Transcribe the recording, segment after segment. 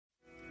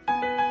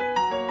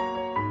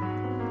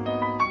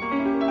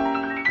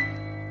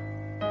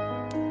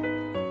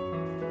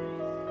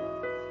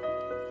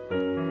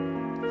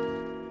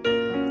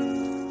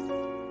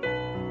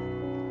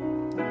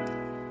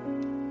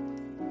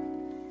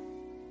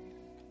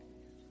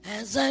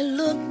As I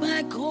look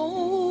back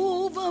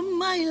over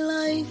my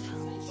life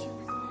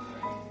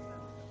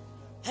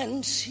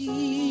and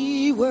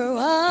see where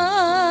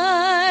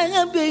I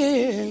have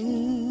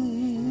been,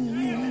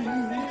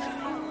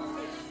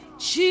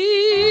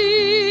 Jesus,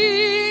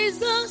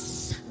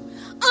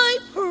 I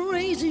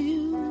praise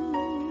you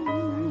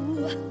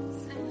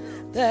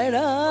that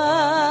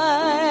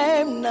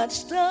I'm not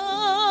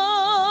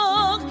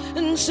stuck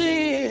in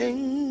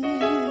sin.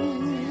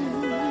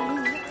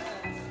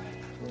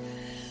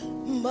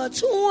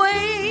 But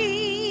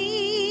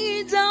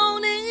way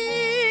down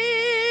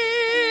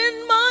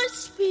in my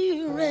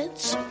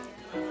spirit,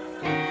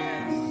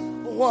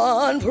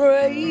 one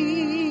praise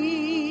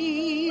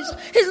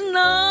is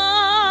not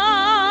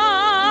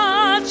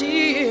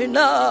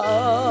enough.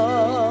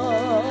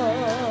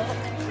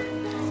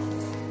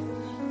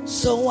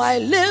 So I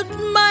lift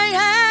my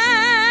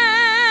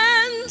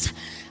hands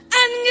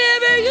and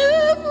give you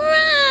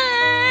praise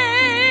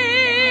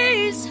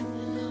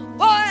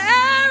for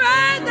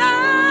everything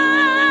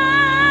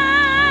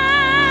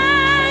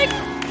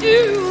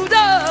you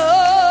done.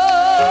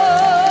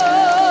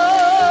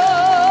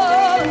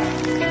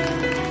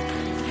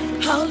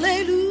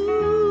 Hallelujah,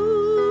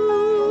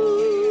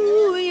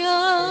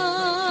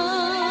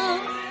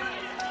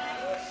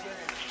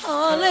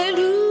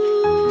 hallelujah,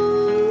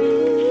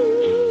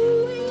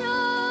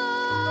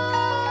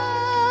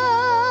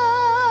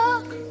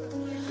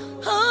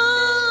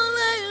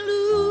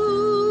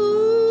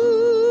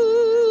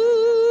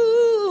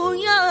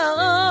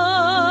 hallelujah,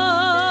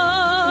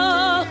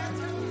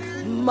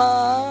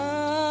 my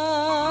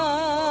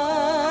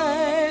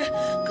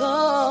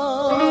God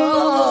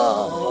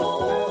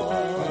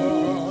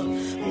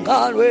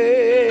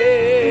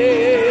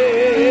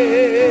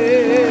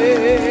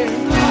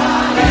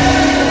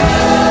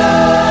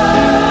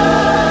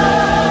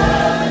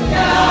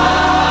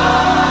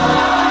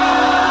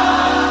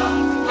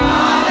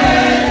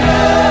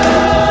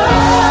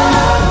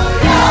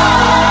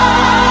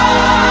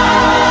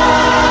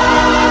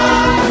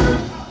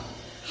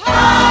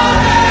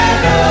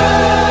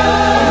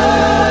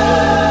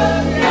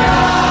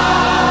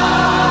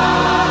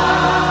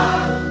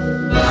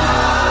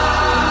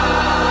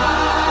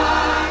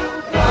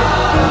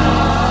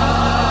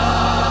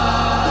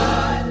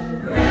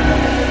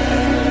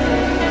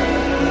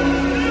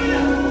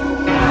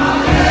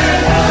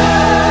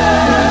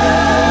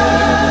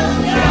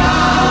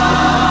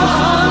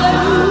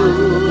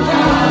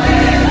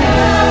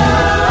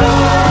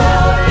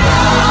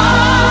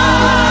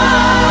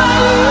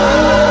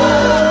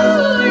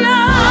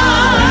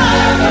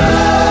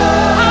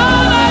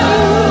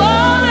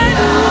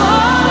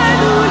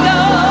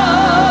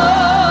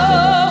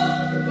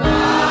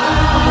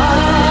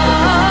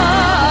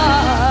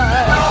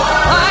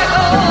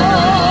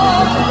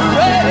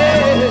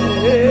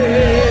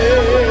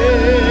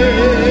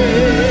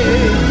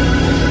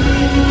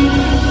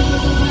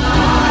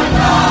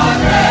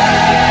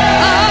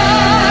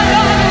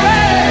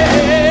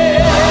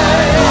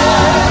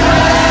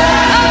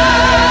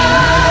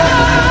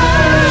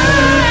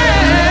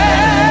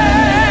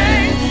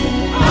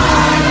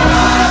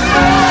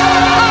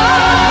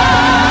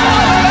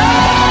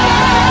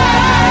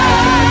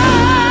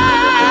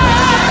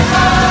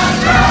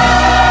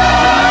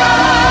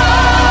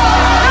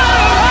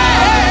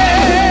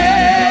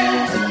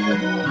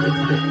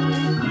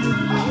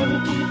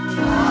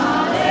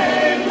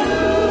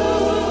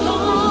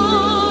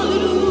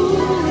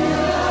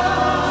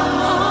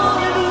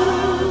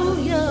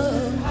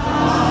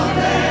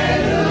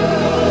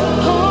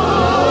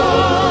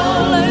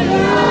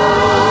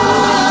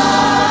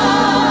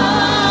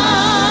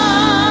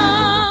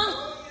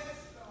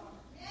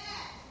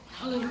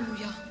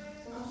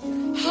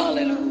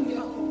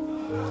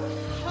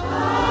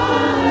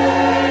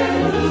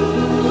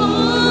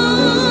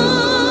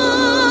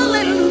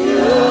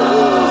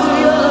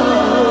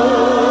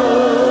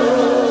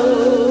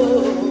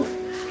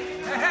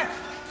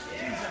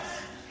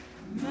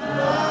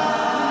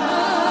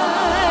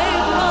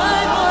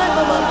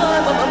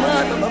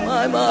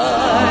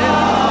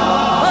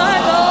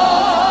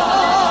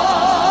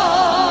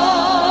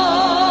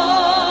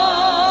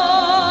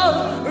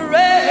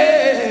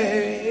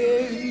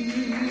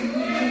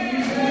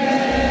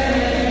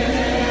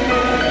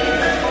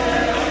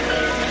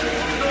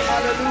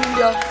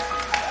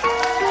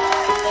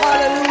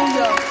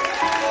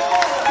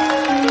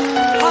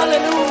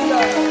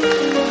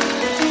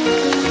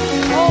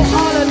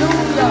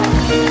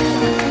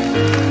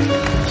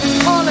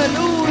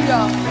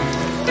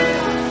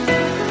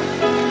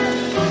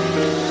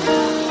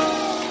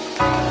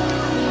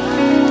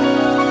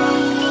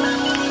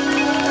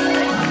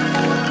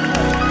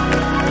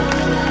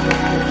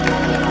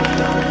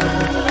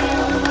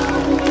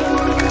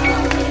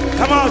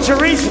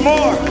Therese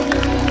Moore.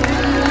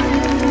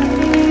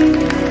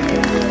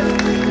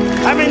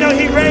 How many know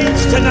he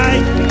reigns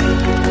tonight?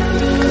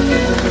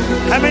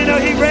 How many know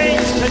he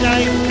reigns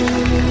tonight?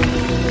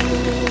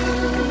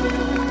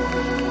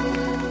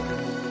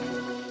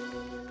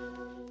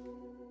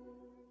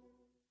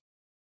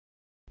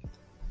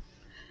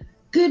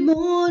 Good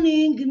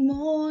morning, good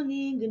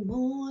morning, good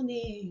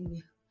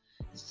morning.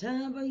 It's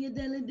time for your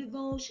daily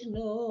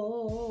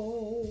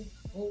devotional.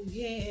 Oh,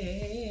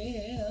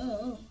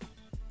 yeah.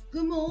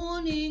 Good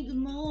morning, good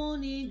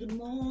morning, good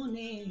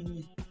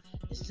morning.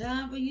 It's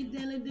time for your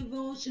daily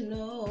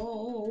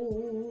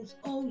devotionals.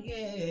 Oh,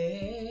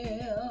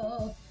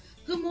 yeah.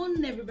 Good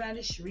morning,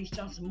 everybody. Sharice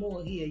Johnson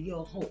Moore here,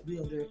 your hope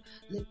builder,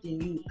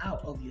 lifting you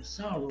out of your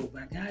sorrow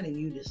by guiding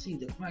you to see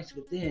the Christ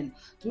within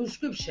through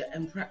scripture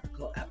and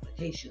practical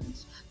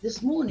applications.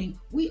 This morning,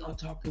 we are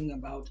talking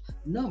about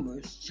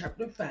Numbers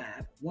chapter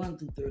 5, 1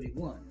 through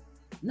 31.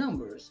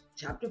 Numbers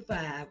chapter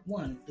 5,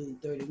 1 through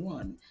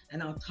 31.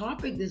 And our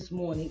topic this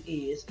morning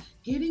is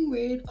getting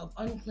rid of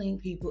unclean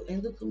people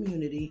in the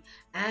community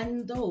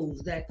and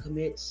those that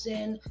commit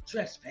sin,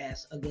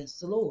 trespass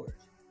against the Lord.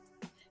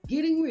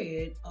 Getting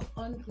rid of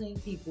unclean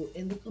people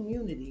in the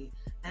community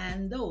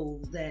and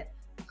those that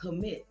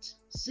commit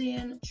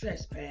sin,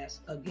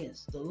 trespass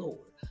against the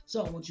Lord.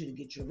 So I want you to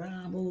get your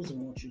Bibles, I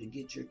want you to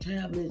get your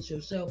tablets,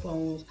 your cell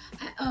phones,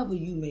 however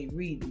you may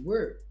read the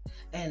word.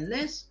 And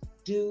let's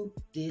do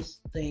this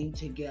thing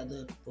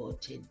together for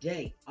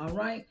today. All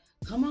right?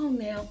 Come on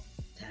now.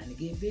 Time to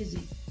get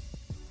busy.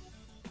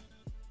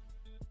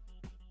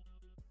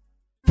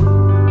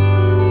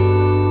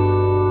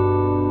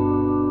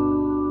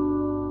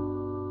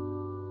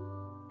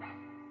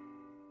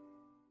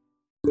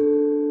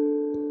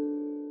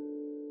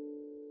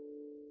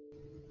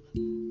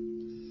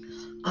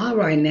 All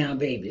right now,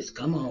 babies,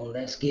 come on.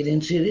 Let's get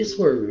into this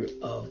word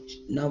of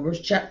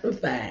Numbers chapter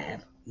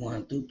 5,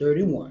 1 through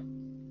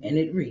 31. And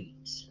it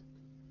reads,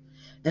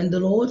 And the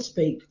Lord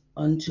spake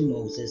unto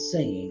Moses,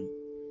 saying,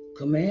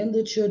 Command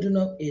the children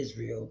of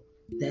Israel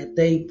that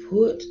they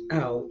put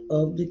out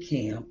of the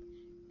camp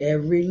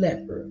every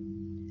leper,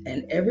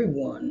 and every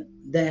one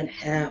that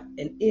hath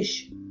an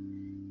issue,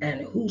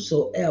 and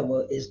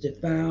whosoever is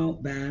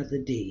defiled by the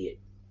dead.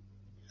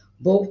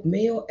 Both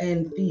male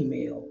and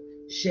female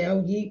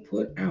shall ye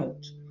put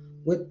out,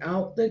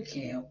 without the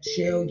camp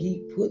shall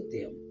ye put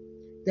them,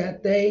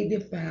 that they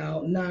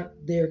defile not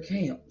their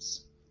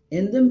camps.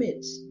 In the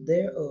midst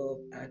thereof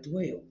I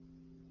dwell.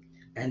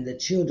 And the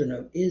children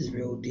of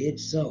Israel did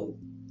so,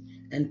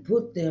 and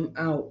put them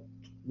out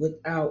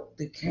without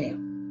the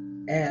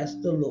camp,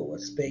 as the Lord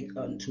spake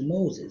unto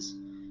Moses.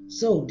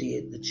 So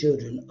did the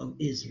children of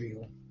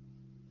Israel.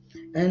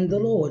 And the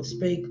Lord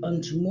spake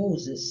unto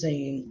Moses,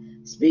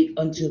 saying, Speak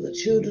unto the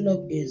children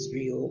of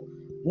Israel,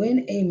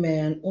 when a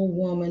man or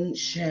woman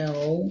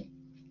shall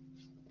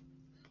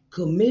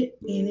commit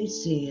any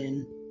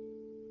sin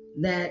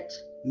that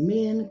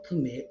men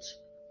commit,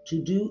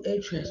 to do a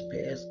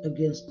trespass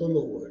against the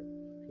Lord,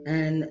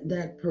 and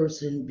that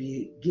person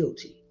be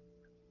guilty.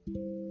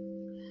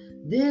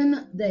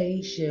 Then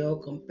they shall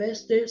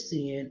confess their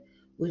sin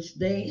which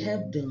they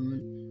have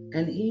done,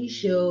 and he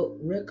shall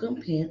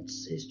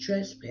recompense his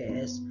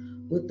trespass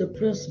with the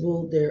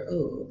principal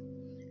thereof,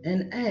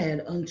 and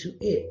add unto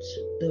it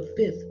the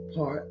fifth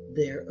part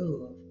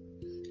thereof,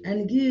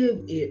 and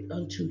give it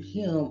unto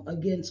him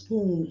against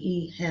whom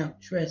he hath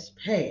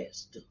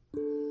trespassed.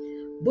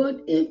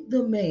 But if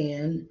the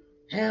man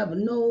have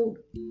no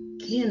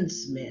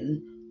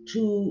kinsman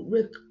to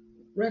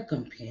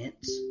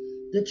recompense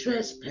the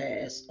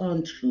trespass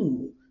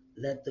unto,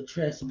 let the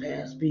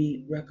trespass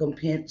be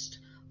recompensed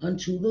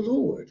unto the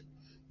Lord,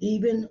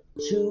 even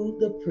to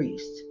the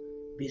priest,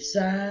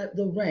 beside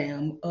the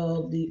ram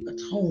of the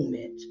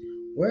atonement,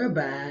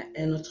 whereby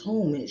an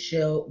atonement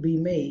shall be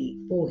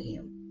made for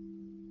him.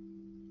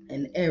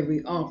 And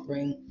every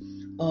offering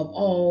of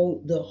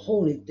all the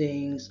holy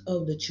things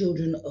of the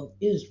children of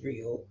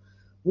Israel,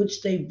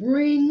 which they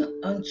bring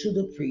unto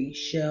the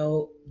priest,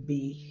 shall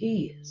be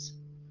his.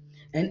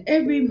 And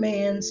every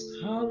man's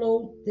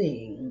hallowed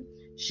thing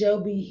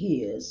shall be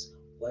his,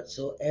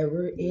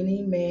 whatsoever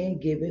any man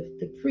giveth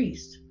the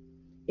priest,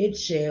 it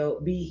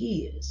shall be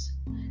his.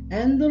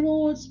 And the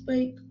Lord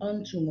spake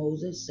unto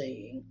Moses,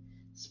 saying,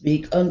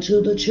 Speak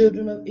unto the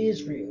children of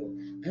Israel,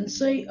 and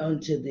say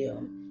unto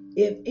them,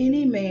 If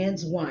any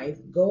man's wife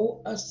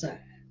go aside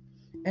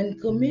and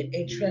commit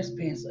a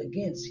trespass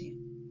against him,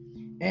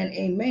 and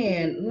a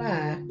man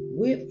lie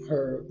with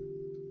her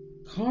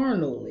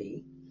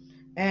carnally,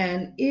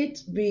 and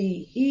it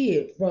be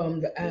hid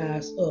from the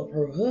eyes of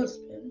her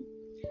husband,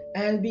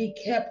 and be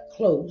kept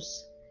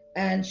close,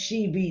 and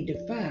she be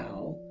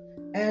defiled,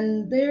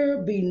 and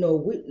there be no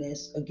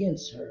witness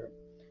against her,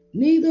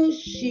 neither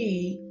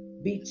she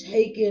be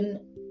taken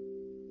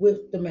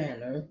with the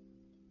manner,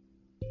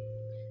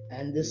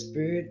 and the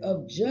spirit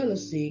of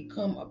jealousy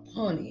come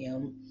upon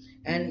him,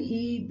 and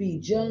he be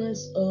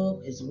jealous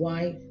of his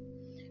wife,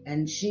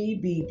 and she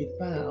be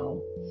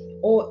defiled,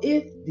 or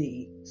if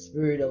the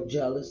spirit of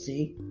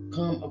jealousy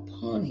come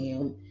upon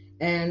him,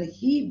 and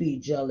he be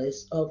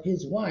jealous of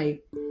his wife,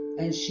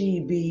 and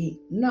she be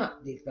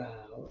not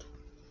defiled,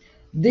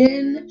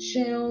 then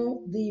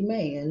shall the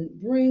man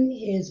bring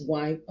his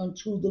wife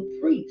unto the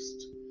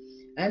priest,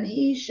 and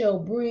he shall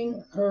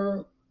bring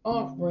her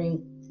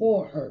offering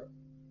for her,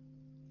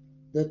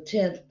 the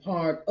 10th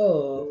part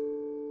of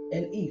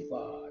an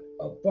ephod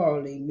of of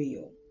barley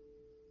meal.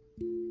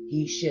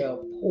 He shall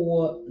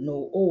pour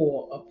no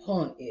oil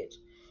upon it,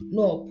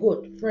 nor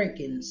put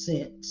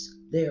frankincense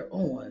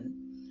thereon,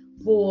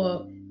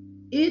 for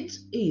it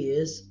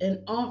is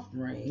an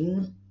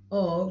offering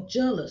of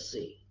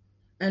jealousy,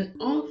 an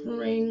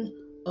offering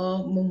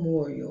of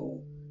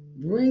memorial,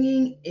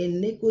 bringing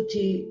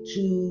iniquity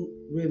to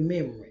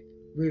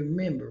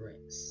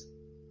remembrance.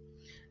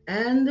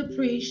 And the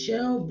priest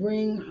shall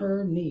bring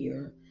her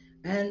near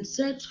and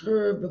set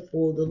her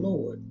before the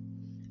Lord.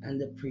 And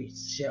the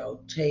priest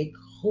shall take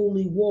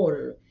holy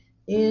water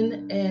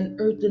in an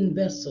earthen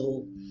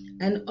vessel,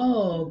 and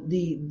of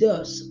the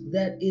dust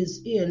that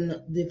is in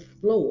the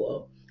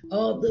floor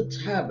of the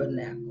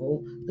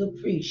tabernacle, the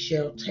priest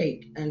shall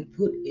take and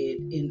put it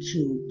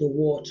into the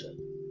water.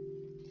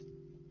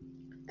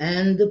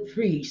 And the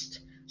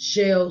priest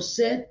shall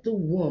set the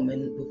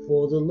woman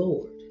before the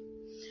Lord,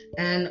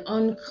 and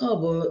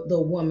uncover the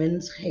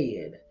woman's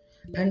head,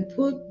 and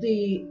put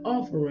the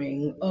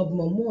offering of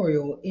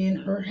memorial in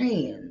her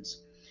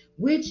hands,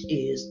 which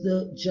is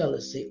the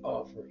jealousy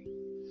offering.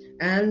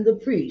 And the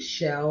priest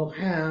shall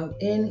have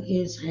in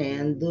his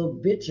hand the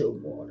bitter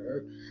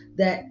water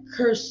that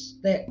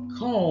causeth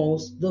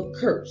the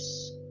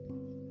curse.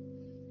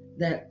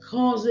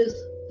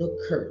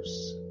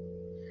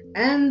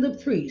 And the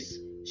priest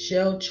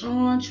shall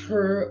charge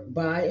her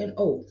by an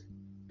oath,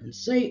 and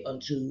say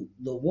unto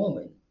the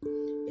woman,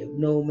 if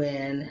no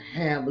man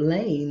have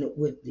lain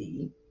with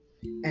thee,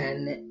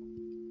 and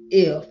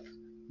if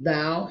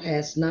thou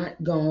hast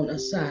not gone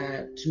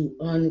aside to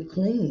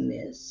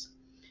uncleanness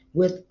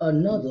with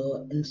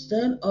another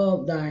instead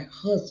of thy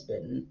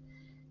husband,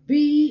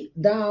 be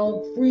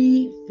thou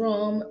free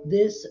from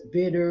this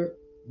bitter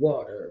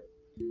water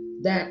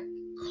that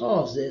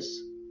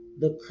causes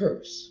the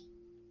curse.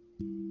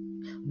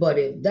 But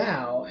if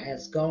thou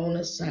hast gone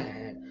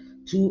aside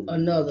to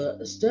another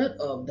instead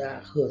of thy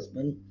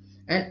husband,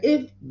 and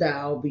if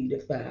thou be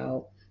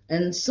defiled,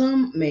 and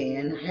some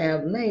man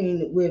have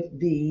lain with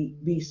thee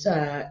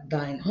beside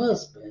thine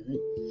husband,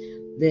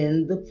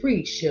 then the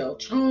priest shall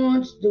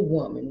charge the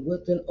woman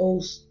with an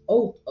oath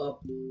of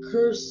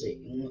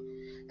cursing,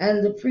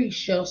 and the priest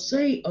shall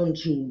say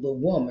unto the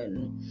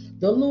woman,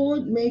 the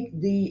Lord make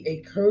thee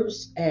a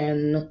curse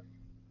and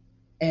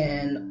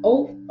an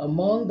oath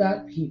among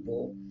thy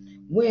people,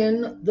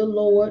 when the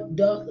Lord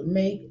doth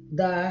make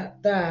thy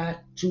thigh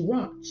to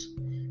rot,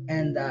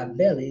 and thy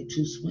belly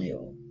to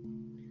swell.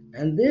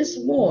 And this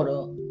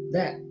water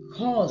that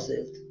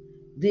causeth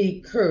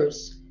the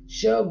curse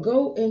shall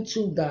go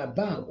into thy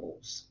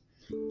bowels,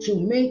 to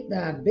make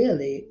thy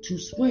belly to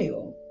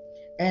swell,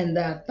 and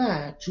thy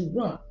thigh to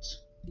rot.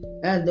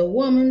 And the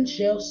woman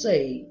shall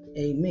say,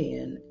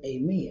 Amen,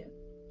 Amen.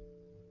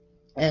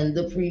 And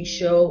the priest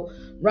shall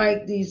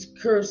write these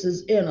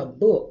curses in a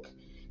book,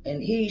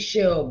 and he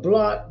shall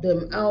blot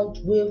them out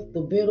with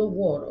the bitter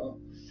water.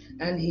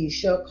 And he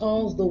shall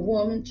cause the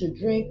woman to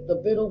drink the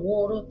bitter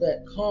water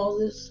that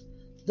causes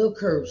the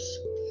curse.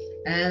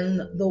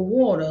 And the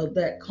water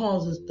that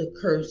causes the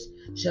curse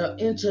shall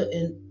enter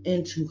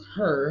into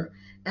her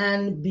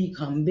and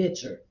become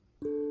bitter.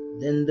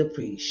 Then the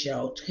priest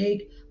shall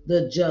take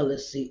the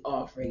jealousy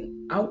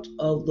offering out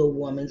of the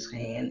woman's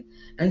hand,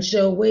 and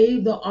shall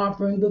wave the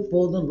offering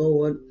before the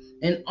Lord,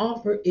 and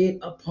offer it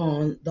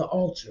upon the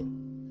altar.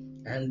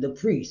 And the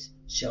priest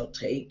shall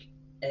take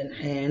an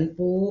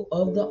handful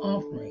of the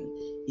offering,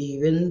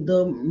 even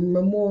the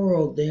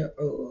memorial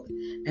thereof,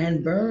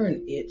 and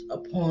burn it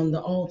upon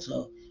the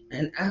altar,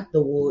 and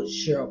afterwards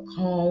shall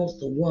cause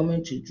the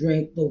woman to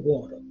drink the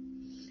water.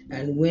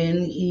 And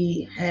when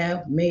he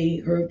have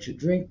made her to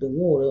drink the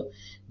water,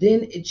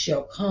 then it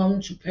shall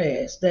come to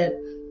pass that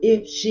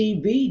if she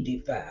be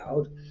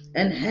defiled,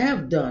 and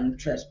have done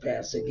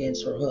trespass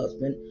against her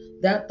husband,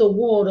 that the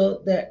water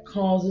that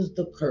causes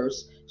the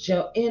curse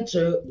shall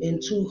enter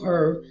into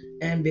her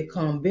and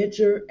become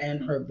bitter,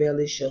 and her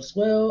belly shall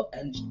swell,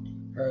 and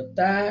her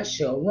thigh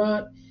shall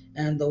rot,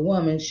 and the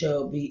woman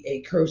shall be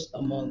a curse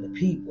among the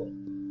people.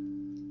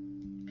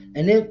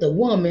 And if the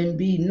woman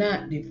be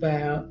not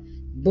defiled,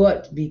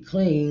 but be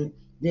clean,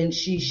 then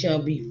she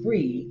shall be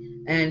free,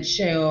 and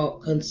shall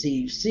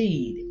conceive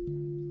seed.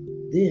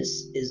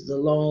 This is the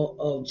law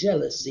of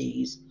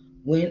jealousies,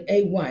 when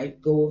a wife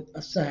goeth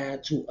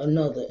aside to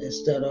another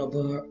instead of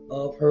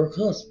her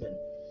husband,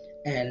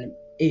 and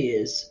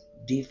is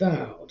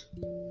defiled.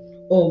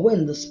 Or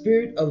when the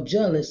spirit of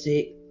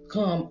jealousy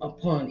come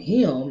upon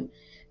him,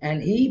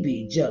 and he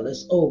be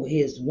jealous over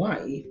his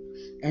wife,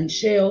 and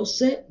shall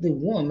set the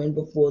woman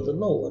before the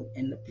Lord,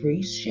 and the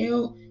priest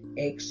shall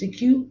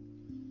execute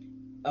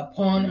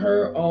upon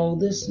her all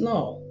this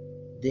law.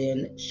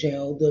 Then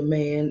shall the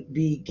man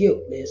be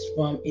guiltless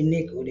from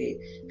iniquity,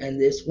 and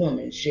this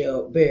woman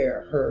shall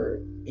bear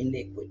her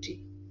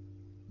iniquity.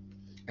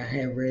 I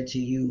have read to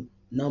you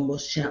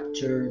Numbers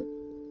chapter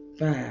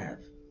 5,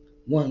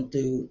 1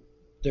 through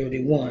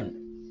 31.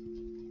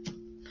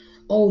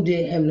 Oh,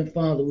 dear Heavenly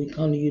Father, we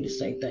come to you to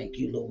say thank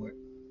you, Lord.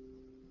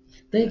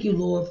 Thank you,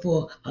 Lord,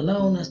 for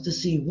allowing us to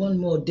see one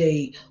more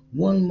day,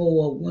 one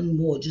more,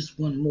 just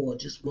one more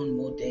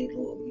day,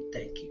 Lord. We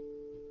thank you.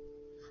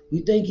 We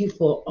thank you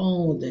for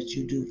all that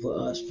you do for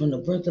us, from the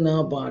breath in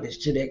our bodies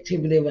to the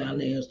activity of our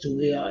limbs to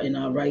we are in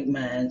our right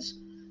minds.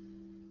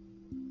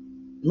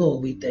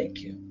 Lord, we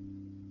thank you.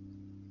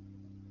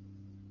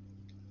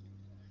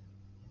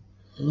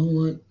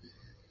 Lord,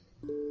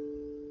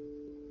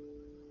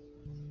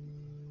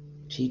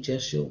 teach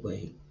us your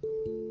way.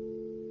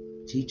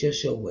 Teach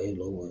us your way,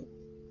 Lord.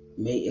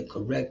 May it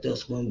correct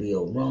us when we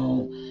are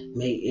wrong.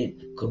 May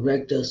it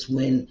correct us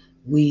when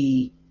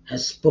we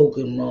have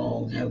spoken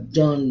wrong, have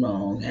done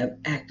wrong, have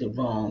acted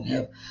wrong,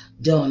 have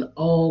done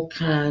all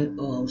kind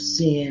of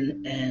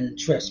sin and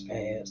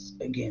trespass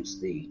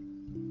against thee.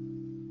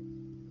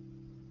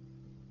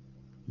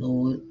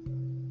 Lord,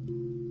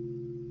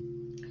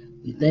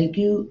 we thank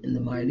you in the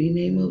mighty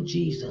name of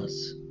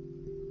Jesus.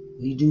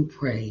 We do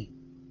pray.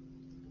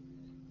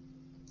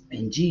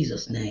 In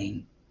Jesus'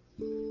 name,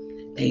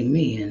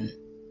 amen,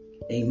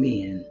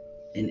 amen,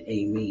 and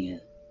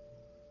amen.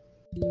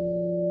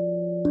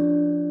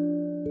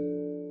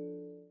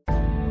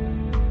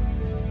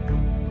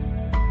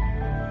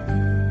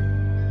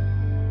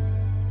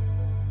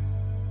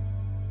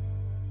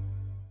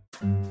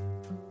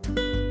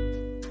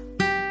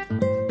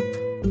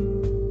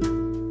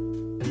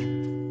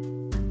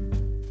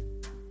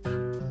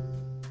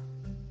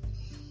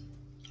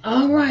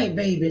 All right,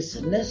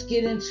 babies, let's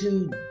get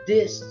into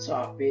this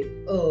topic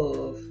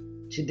of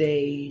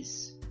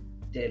today's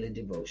daily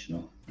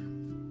devotional.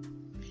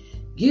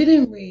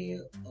 Getting rid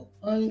of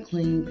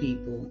unclean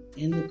people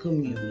in the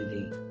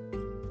community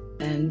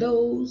and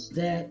those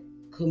that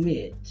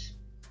commit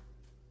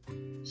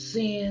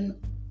sin,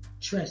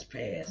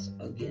 trespass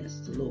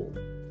against the Lord.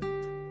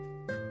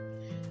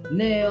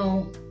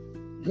 Now,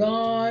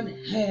 God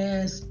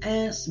has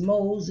asked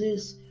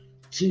Moses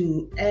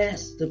to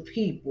ask the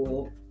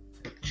people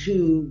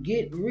to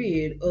get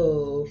rid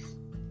of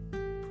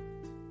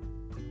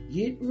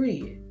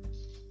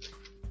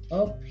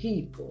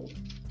people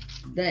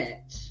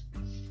that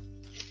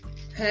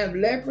have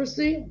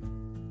leprosy.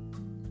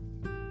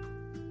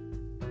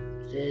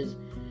 It says,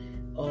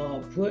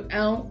 put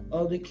out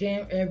of the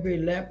camp every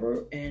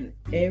leper and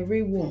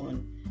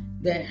everyone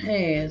that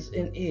has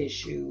an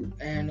issue,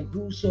 and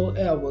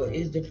whosoever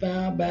is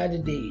defiled by the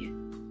dead.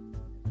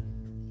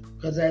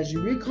 Because as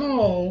you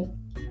recall,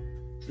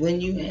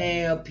 when you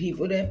have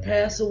people that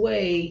pass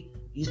away,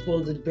 you're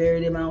supposed to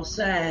bury them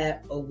outside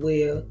of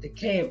where the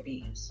camp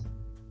is.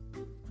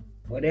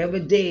 Whatever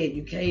dead,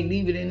 you can't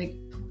leave it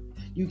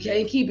you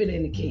can't keep it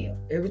in the camp.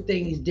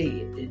 Everything is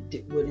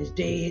dead. When it's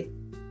dead,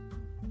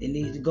 it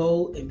needs to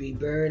go and be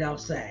buried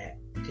outside.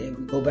 Okay,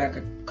 we go back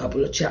a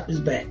couple of chapters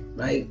back,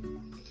 right?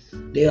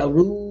 There are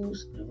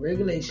rules and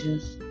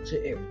regulations to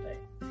everything.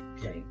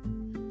 Okay,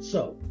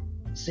 so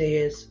it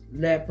says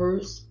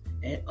lepers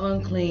and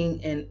unclean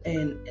and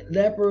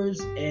lepers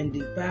and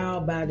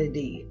defiled by the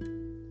dead.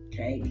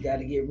 Okay, you got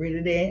to get rid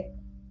of that.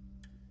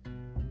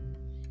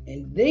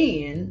 And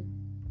then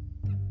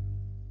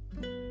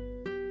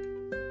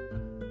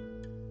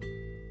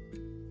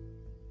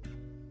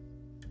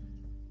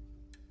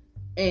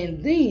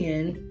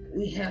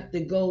we have to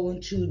go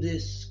into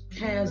this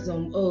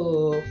chasm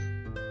of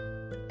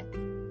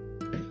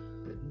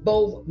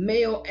both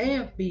male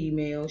and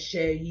female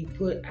shall ye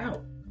put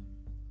out.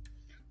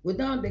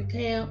 Without the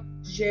camp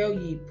shall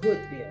ye put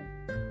them,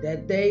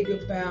 that they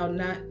defile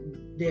not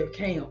their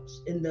camps.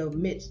 In the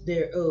midst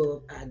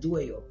thereof I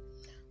dwell.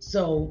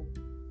 So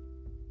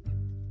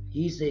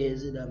he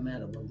says it doesn't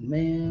matter if a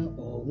man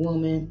or a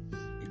woman,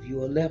 if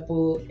you're a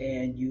leper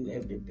and you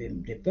have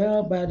been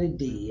defiled by the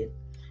dead,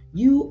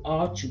 you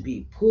are to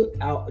be put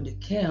out of the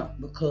camp,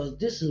 because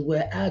this is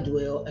where I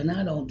dwell, and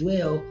I don't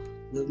dwell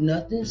with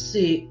nothing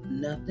sick,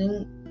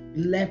 nothing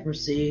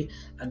leprosy.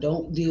 I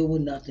don't deal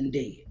with nothing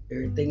dead.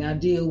 Everything I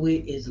deal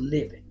with is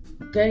living.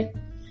 Okay?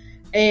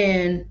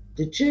 And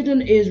the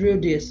children of Israel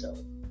did so.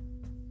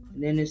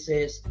 And then it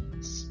says,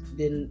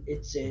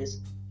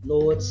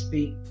 Lord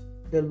speak.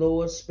 The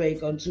Lord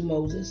spake unto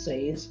Moses,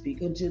 saying,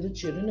 speak unto the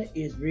children of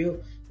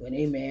Israel, when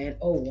a man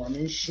or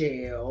woman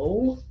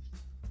shall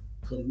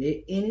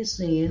commit any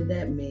sin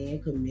that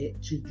man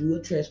commit to do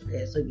a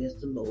trespass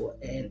against the Lord,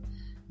 and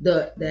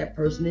that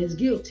person is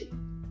guilty.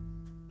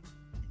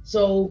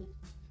 So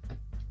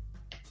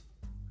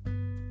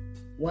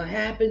what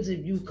happens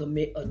if you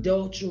commit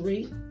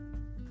adultery?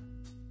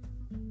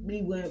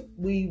 They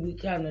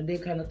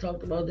kind of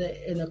talked about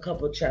that in a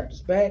couple of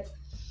chapters back,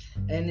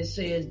 and it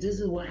says this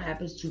is what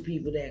happens to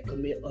people that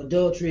commit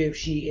adultery. If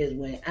she has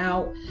went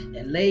out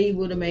and laid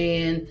with a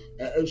man,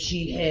 if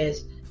she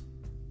has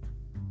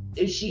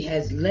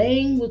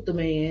lain with the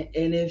man,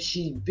 and if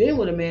she's been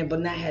with a man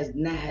but has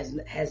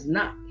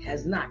not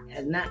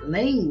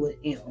lain with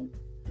him,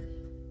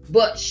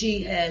 but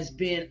she has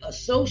been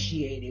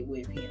associated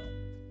with him.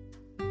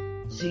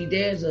 See,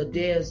 there's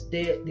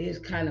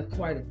kind of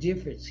quite a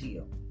difference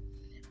here.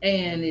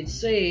 And it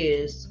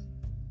says,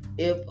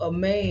 if a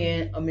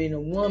woman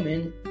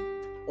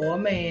or a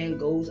man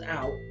goes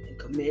out and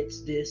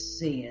commits this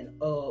sin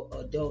of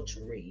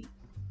adultery,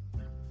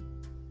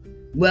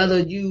 whether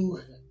you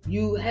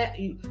have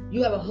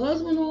a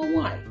husband or a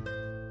wife,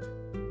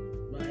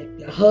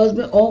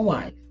 husband or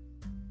wife,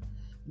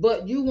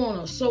 but you want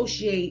to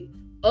associate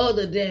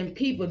other than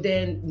people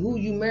than who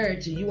you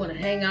married to. You want to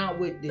hang out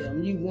with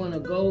them. You want to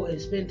go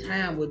and spend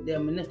time with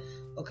them. And then,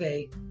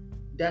 okay,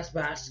 that's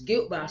by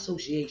guilt by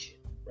association,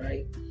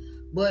 right?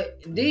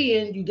 But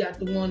then you got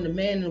the man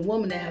and the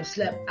woman that have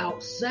slept,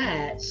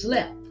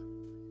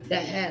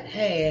 that have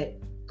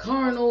had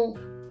carnal,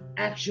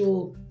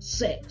 actual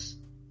sex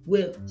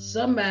with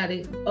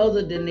somebody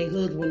other than their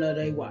husband or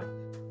their wife.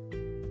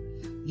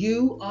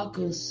 You are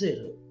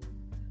considered,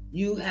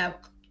 you have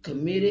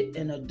committed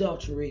an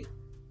adultery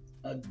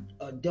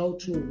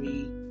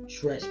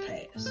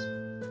trespass.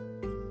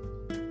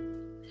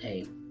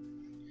 Hey,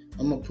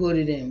 I'm gonna put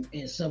it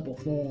in simple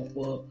form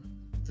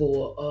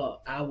for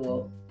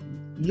our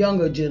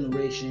younger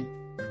generation.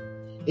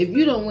 If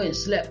you don't went and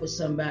slept with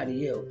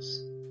somebody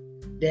else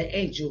that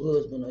ain't your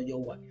husband or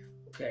your wife,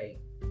 okay?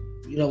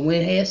 You don't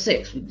went and had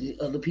sex with the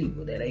other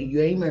people that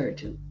you ain't married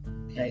to,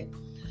 okay?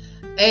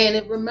 And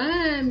it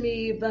reminds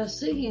me, if I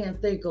sit here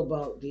and think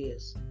about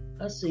this,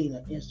 I seen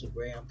an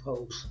Instagram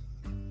post,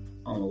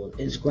 I don't know,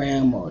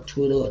 Instagram or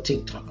Twitter or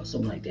TikTok or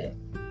something like that.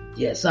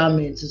 Yes, I'm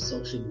into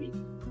social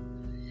media.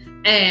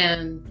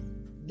 And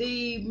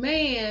the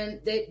man,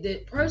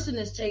 the person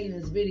is taking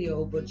this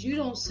video, but you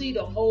don't see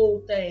the whole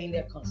thing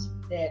that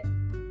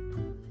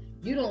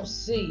you don't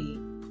see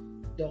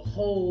the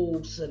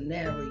whole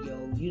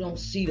scenario. You don't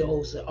see the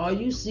whole scenario. All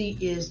you see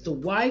is the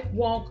wife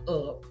walk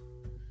up.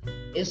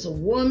 It's a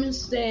woman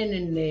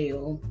standing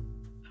there.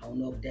 I don't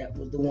know if that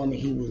was the woman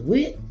he was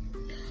with.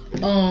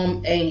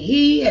 And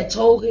he had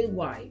told his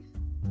wife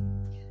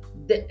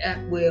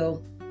that,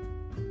 well,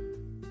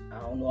 I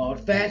don't know all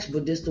the facts,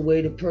 but this is the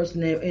way the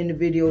person in the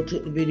video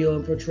took the video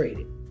and portrayed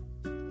it.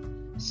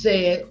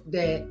 Said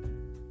that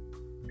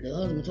the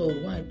husband told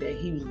the wife that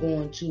he was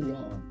going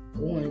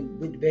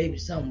with the baby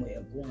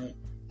somewhere,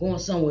 going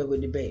somewhere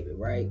with the baby,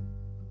 right?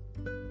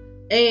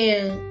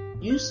 And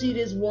you see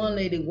this one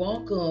lady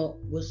walk up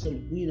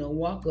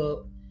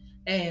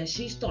and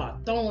she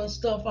start throwing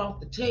stuff off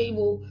the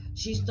table.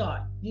 She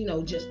start,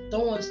 just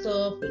throwing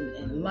stuff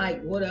and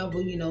like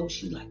whatever,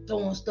 she's like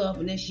throwing stuff,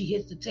 and then she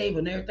hits the table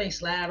and everything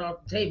slide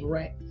off the table,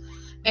 right?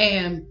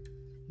 And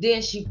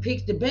then she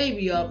picks the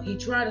baby up. He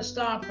tried to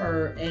stop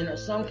her, and in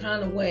some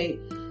kind of way,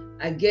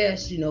 I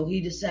guess,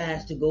 he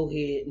decides to go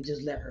ahead and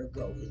just let her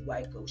go, his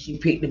wife go. She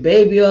picked the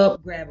baby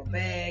up, grab a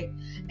bag,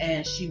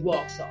 and she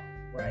walks off,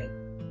 right?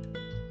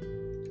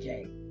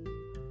 Okay.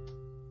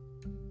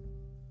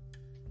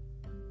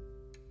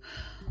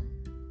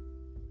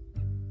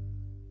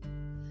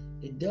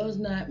 It does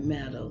not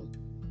matter.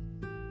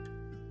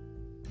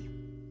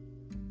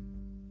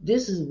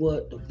 This is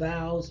what the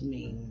vows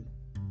mean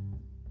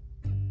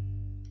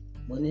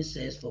when it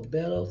says, for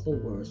better or for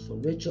worse, for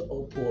richer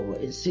or poorer,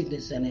 in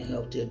sickness and in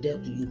health, till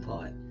death do you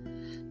part.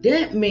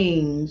 That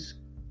means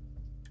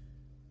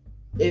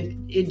if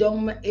it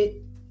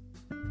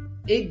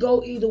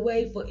go either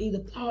way for either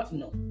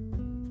partner.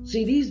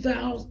 See, these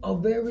vows are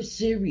very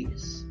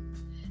serious.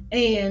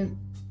 And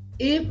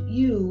if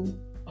you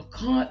are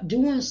caught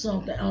doing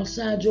something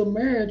outside your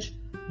marriage,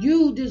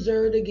 you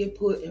deserve to get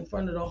put in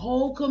front of the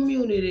whole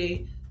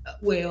community.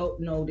 Well,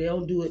 no, they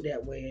don't do it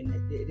that way. And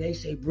they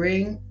say,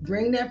 bring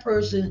that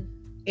person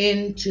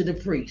into the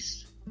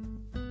priest.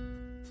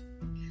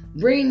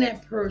 Bring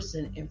that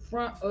person in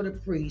front of the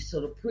priest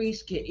so the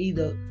priest can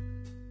either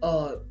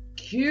try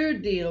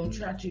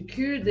to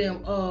cure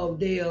them of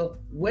their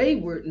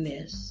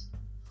waywardness,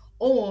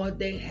 or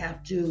they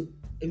have to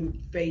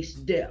face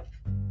death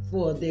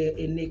for their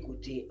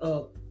iniquity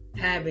of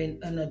having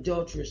an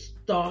adulterous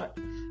thought,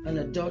 an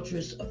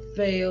adulterous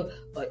affair,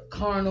 a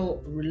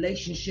carnal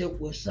relationship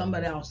with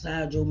somebody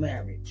outside your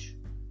marriage.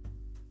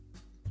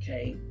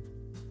 Okay?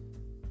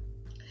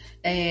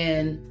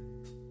 And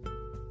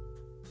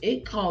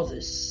it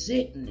causes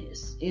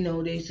sickness.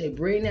 They say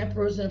bring that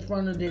person in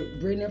front of the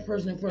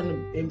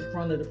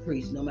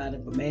priest, no matter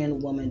if a man or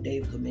woman,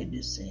 they've committed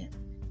this sin.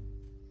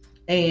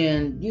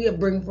 And you got to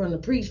bring in front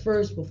of the priest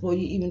first before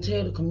you even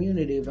tell the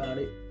community about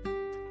it.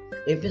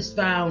 If it's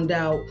found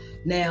out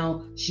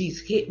now,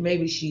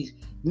 maybe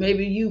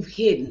you've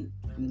hidden.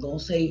 I'm gonna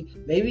say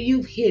maybe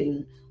you've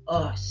hidden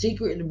a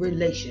secret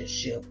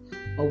relationship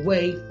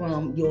away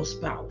from your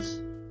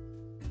spouse.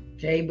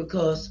 Okay,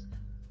 because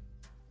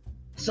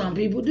some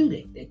people do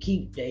that.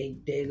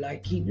 They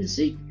like keeping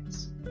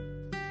secrets.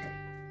 Okay.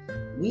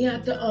 We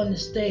have to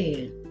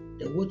understand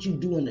that what you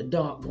do in the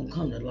dark gonna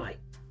come to light.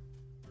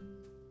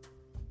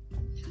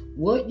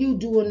 What you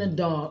do in the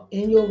dark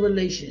in your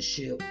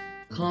relationship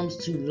comes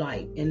to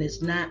light, and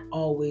it's not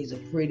always a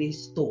pretty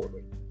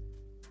story.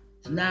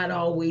 It's not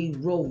always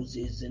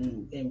roses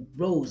and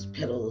rose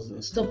petals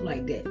and stuff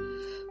like that.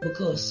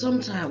 Because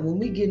sometimes when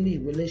we get in these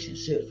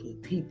relationships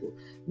with people,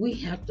 we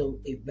have to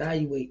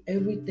evaluate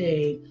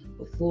everything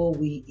before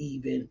we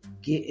even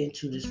get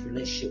into this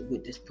relationship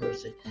with this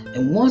person.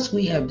 And once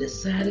we have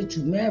decided to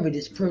marry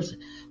this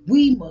person,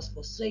 we must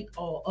forsake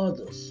all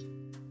others.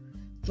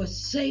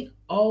 Forsake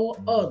all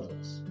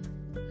others.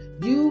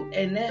 You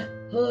and that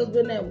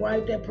husband, that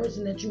wife, that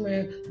person that you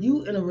married,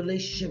 you in a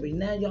relationship, and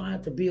now y'all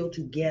have to build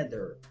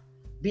together.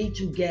 Be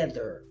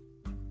together.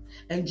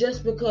 And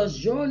just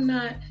because you're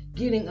not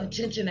getting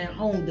attention at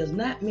home does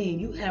not mean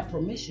you have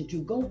permission to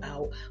go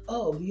out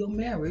of your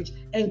marriage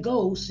and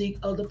go seek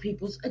other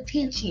people's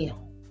attention.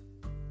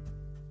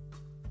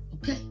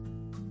 Okay?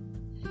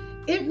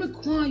 It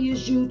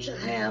requires you to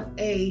have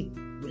a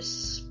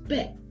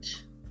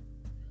respect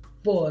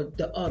for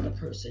the other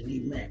person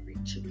you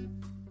married to.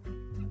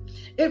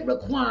 It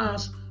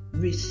requires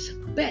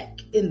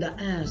respect in the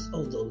eyes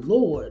of the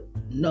Lord,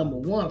 number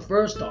one,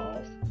 first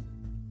off.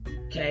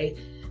 Okay?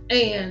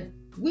 And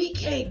we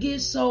can't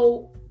get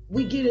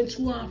we get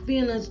into our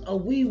feelings, or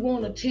we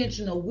want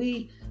attention, or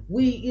we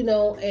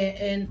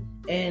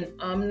and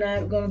I'm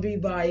not gonna be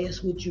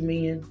biased with you,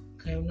 men.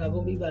 Okay, I'm not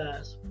gonna be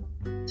biased.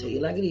 Tell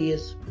you like it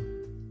is.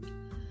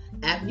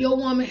 After your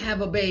woman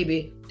have a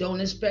baby, don't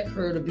expect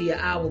her to be an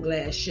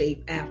hourglass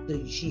shape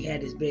after she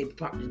had this baby,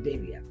 popped this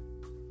baby out.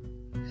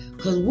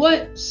 Because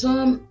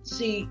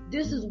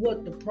this is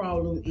what the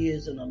problem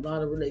is in a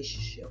lot of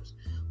relationships.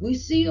 We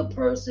see a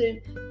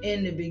person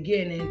in the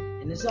beginning,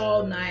 and it's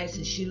all nice,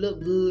 and she look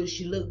good,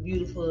 she look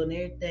beautiful, and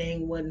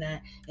everything,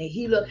 whatnot, and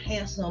he look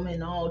handsome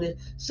and all this.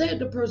 Say if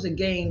the person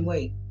gain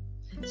weight.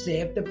 Say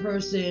if the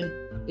person,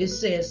 it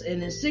says,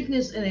 and in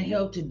sickness and in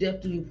health to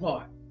death do you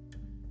part.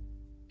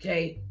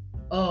 Okay?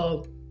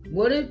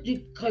 What if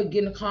you get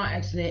in a car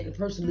accident and the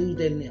person lose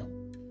their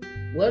limb?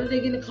 What if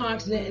they get in a car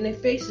accident and their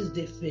face is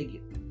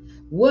disfigured?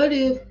 What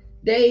if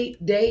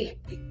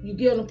you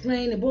get on a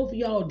plane and both of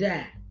y'all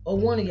die? Or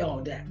one of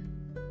y'all die.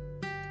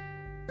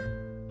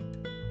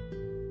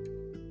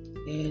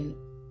 And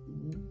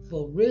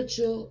for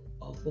richer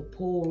or for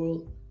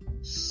poorer,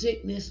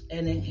 sickness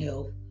and in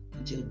health,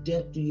 until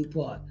death do you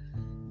part.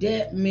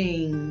 That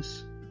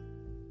means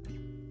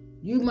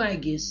you might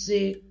get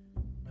sick,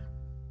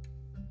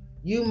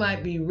 you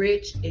might be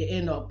rich and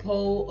end up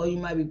poor, or you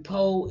might be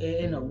poor and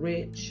end up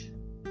rich.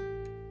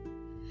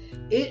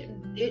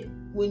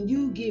 When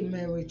you get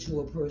married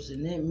to a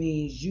person, that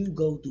means you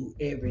go through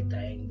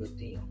everything with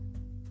them.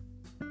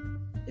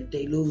 If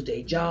they lose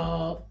their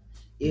job,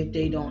 if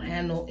they don't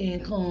have no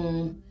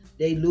income,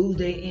 they lose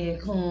their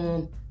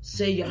income,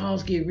 say your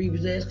house get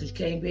repossessed because you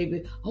can't pay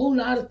it. A whole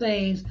lot of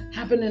things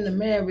happen in the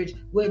marriage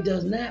where it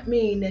does not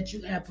mean that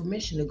you have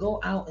permission to go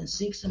out and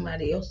seek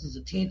somebody else's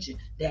attention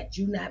that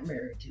you're not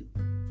married to.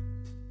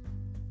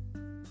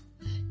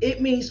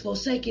 It means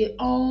forsaking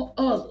all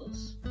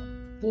others.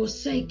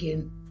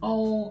 Forsaking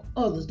all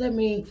others. That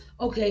means,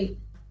 okay,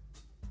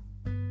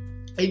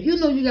 if you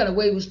know you got a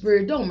wayward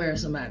spirit, don't marry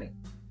somebody.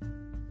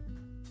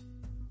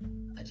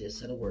 I just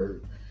said a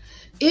word.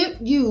 If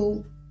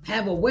you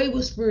have a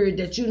wayward spirit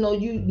that you know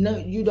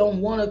you don't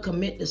want to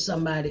commit to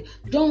somebody,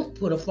 don't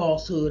put a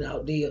falsehood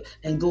out there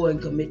and go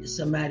and commit to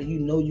somebody you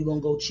know you're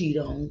gonna go cheat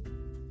on.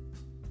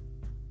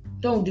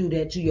 Don't do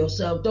that to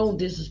yourself. Don't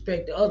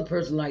disrespect the other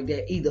person like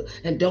that either,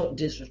 and don't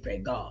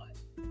disrespect God.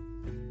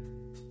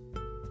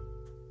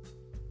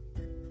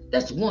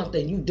 That's one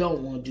thing you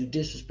don't want to do,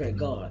 disrespect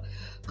God.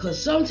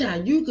 Because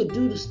sometimes you could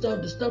do the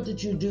stuff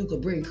that you do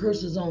could bring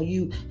curses on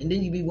you, and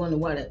then you be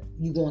wondering why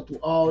you going through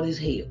all this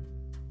hell.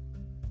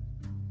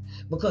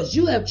 Because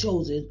you have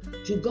chosen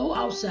to go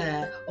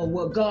outside of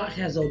what God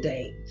has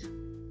ordained.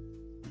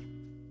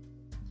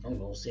 I'm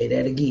going to say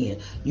that again.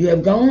 You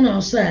have gone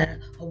outside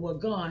of what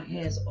God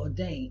has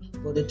ordained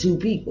for the two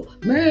people.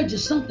 Marriage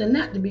is something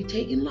not to be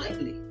taken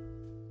lightly.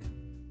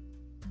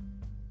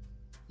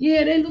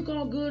 Yeah, they look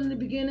all good in the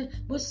beginning,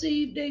 but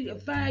see, they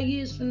 5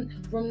 years from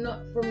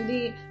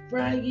then,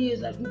 5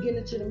 years after you get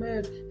into the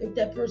marriage, if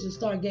that person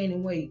start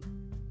gaining weight,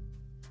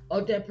 or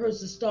if that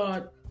person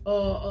start,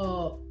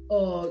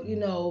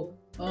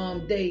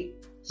 they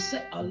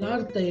say a lot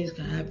of things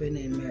can happen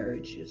in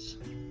marriages.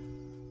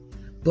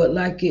 But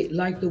like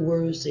the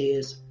word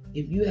says,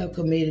 if you have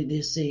committed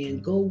this sin,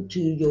 go to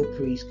your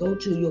priest, go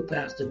to your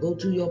pastor, go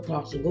to your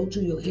apostle, go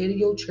to your head of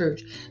your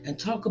church and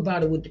talk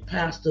about it with the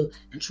pastor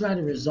and try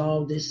to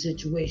resolve this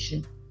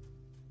situation.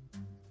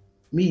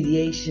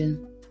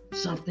 Mediation,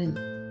 something.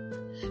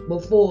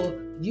 Before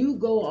you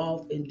go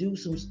off and do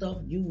some stuff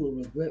you will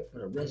regret for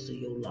the rest of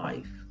your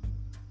life.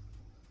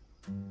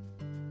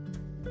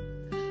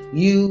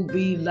 You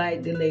be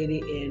like the lady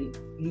and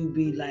you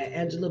be like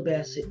Angela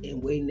Bassett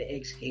and Waiting to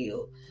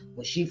Exhale.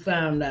 When she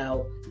found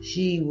out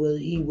he had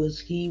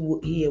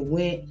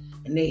went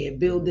and they had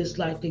built this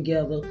life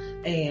together,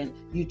 and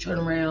you turn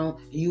around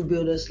and you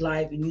build this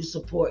life and you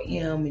support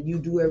him and you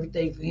do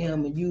everything for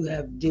him, and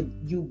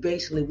you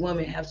basically,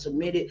 women, have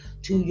submitted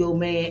to your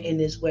man in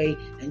this way,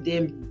 and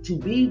then to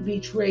be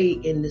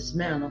betrayed in this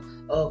manner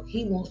of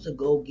he wants to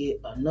go get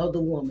another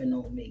woman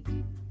on me.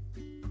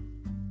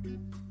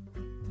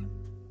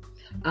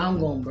 I'm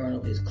going to burn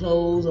up his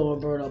clothes, I'm going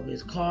to burn up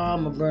his car,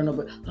 I'm burn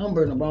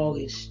up all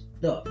his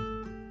stuff.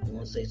 I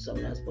want to say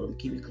something else, but I'm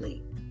keep it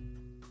clean.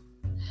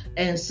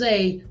 And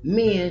say,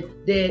 men,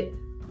 that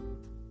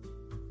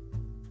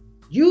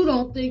You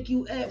don't think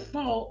you at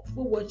fault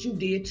for what you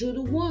did to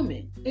the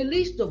woman. At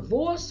least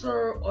divorce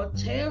her or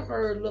tell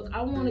her, look,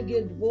 I want to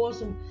get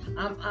divorced.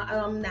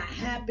 I'm not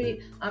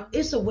happy.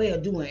 It's a way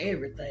of doing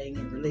everything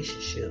in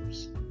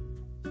relationships.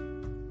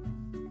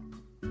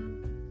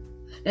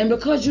 And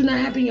because you're not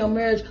happy in your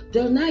marriage,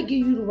 does not give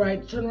you the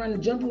right to turn around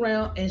and jump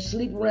around and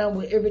sleep around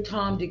with every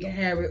Tom, Dick, and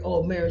Harry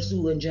or Mary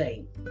Sue and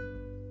Jane.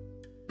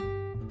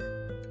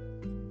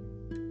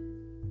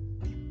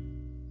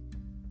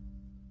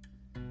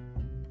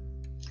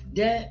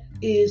 That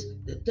is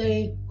the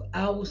thing with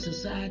our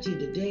society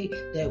today,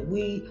 that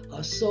we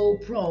are so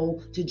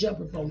prone to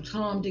jumping from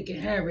Tom, Dick,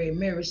 and Harry and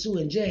Mary Sue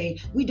and Jane.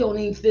 We don't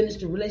even finish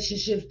the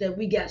relationships that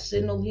we got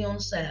sitting over here on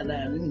the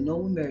sideline. We know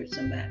we married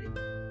somebody.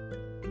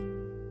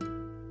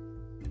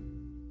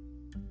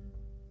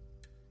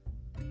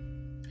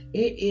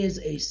 It is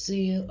a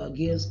sin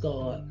against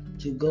God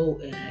to go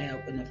and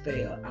have an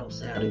affair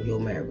outside of your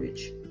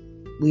marriage.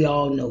 We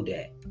all know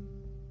that.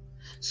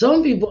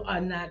 Some people are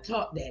not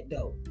taught that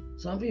though.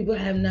 Some people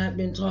have not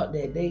been taught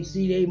that. They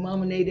see their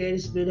mom and their daddy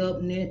split up,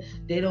 and then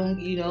they don't,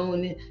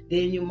 and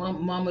then your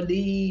mama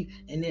leave,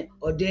 and then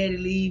or daddy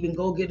leave and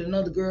go get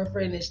another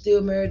girlfriend and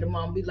still married. The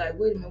mom be like,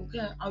 wait a minute,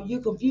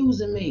 you're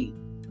confusing me.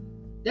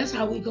 That's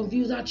how we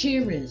confuse our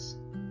children.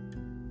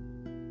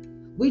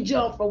 We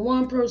jump from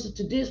one person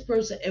to this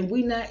person, and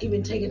we not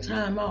even taking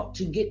time out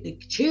to get the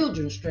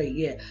children straight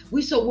yet.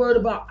 We so worried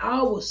about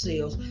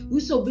ourselves. We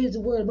so busy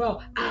worried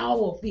about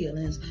our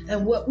feelings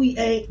and what we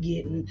ain't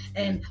getting.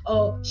 And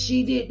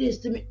she did this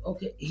to me.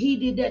 Okay, he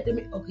did that to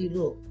me. Okay,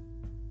 look.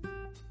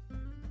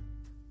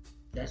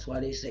 That's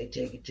why they say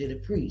take it to the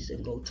priest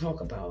and go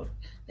talk about it.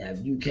 Now, if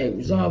you can't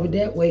resolve it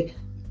that way,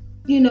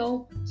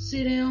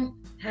 sit down,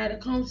 have a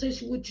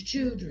conversation with your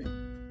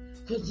children.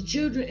 Because the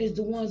children is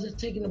the ones that's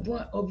taking the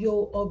brunt of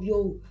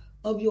your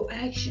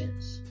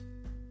actions.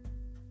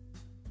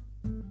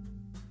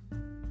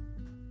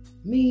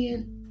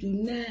 Men do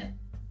not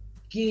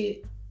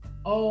get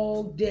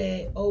all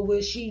that. Oh, well,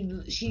 she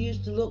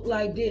used to look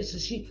like this,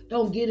 and she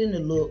don't get into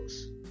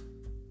looks.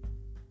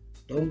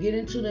 Don't get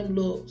into them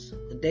looks.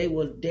 They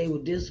will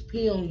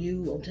disappear on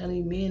you. I'm telling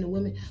you, men and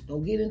women,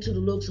 don't get into the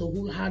looks of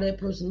how that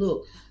person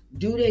look.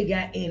 Do they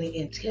got any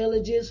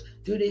intelligence?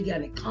 Do they got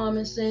any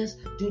common sense?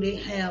 Do they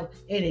have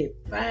any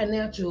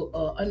financial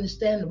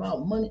understanding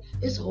about money?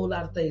 It's a whole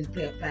lot of things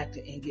play a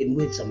factor in getting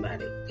with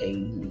somebody. Okay,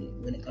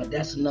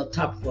 that's another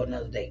topic for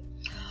another day.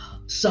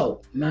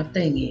 So my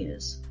thing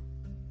is,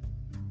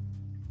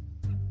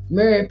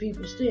 married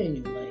people, stay in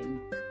your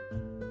lane.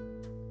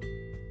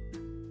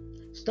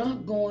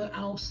 Stop going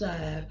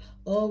outside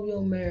of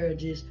your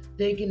marriages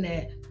thinking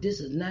that this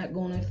is not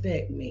going to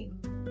affect me.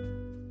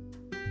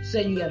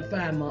 Say you got a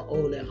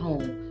 5-month-old at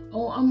home.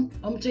 Oh, I'm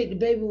gonna take the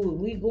baby with.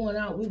 We going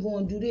out. We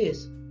going to do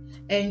this.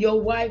 And your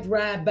wife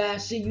ride by,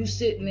 see you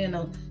sitting in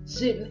an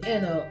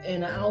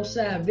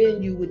outside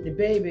venue with the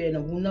baby and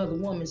another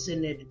woman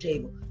sitting at the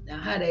table. Now,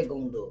 how that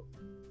gonna look?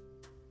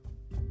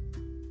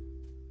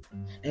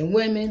 And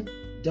women,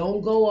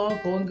 don't go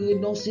off going get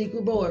no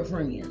secret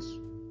boyfriends,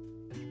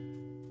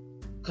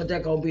 cause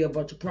that's gonna be a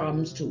bunch of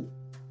problems too.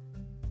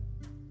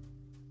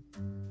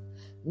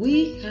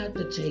 We have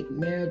to take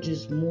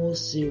marriages more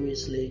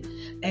seriously.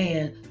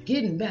 And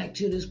getting back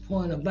to this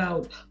point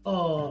about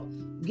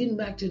getting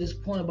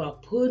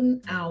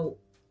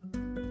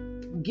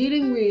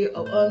rid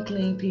of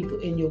unclean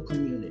people in your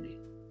community.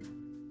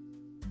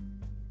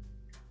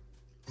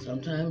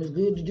 Sometimes it's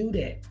good to do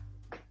that.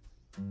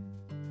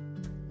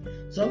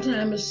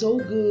 Sometimes it's so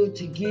good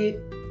to get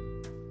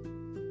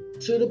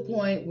to the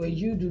point where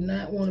you do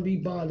not want to be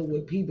bothered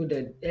with people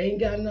that ain't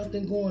got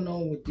nothing going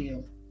on with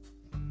them.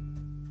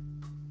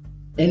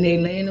 And they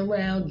laying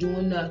around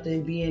doing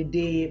nothing, being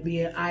dead,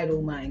 being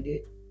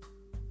idle-minded.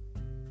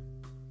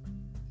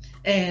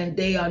 And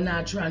they are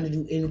not trying to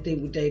do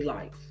anything with their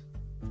life.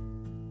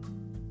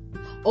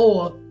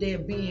 Or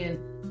they're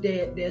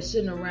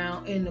sitting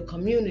around in the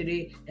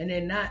community and they're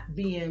not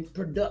being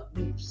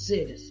productive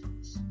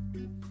citizens.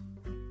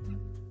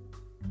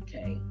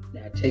 Okay,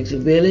 now it takes a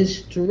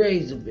village to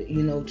raise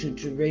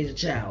to raise a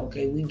child.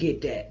 Okay, we get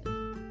that.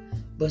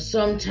 But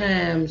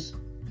sometimes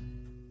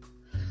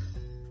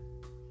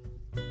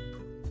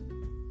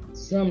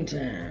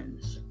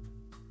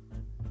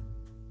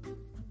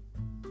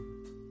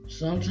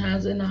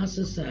in our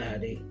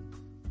society,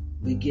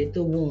 we get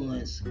the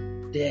ones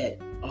that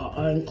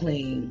are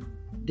unclean.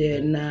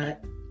 They're not,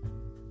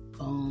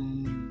 how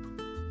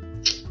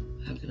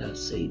can I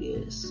say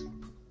this?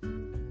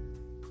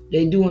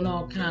 They doing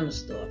all kind of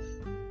stuff.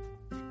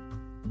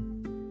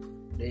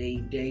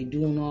 They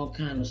doing all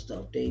kind of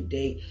stuff.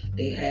 They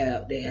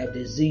have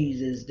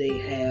diseases. They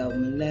have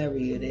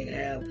malaria. They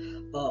have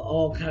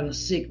all kind of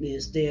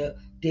sickness.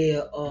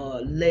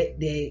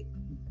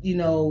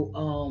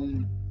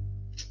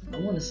 I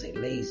want to say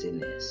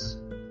laziness.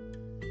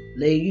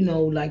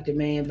 Like the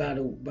man by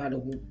the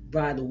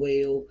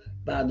well,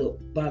 by the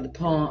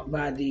pond,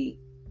 by the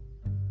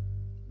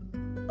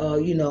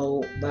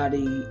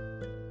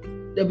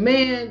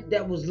man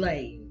that was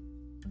lame.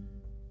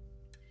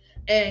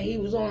 And he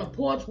was on a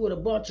porch with a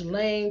bunch of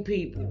lame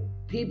people.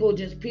 People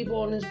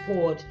on his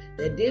porch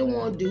that didn't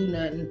want to do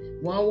nothing.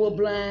 One was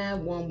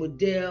blind, one was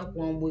deaf,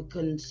 one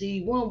couldn't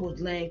see, one was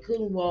lame,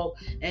 couldn't walk.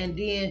 And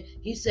then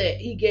he said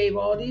he gave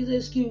all these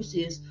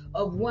excuses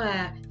of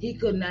why he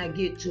could not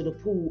get to the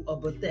pool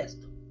of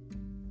Bethesda.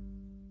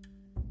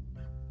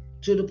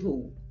 To the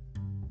pool.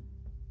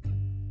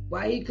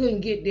 Why he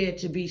couldn't get there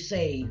to be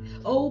saved.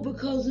 Oh,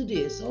 because of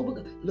this. Oh,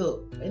 because...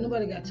 Look, ain't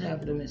nobody got time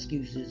for them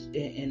excuses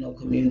in no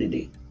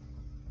community.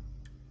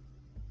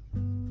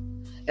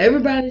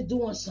 Everybody's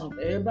doing something.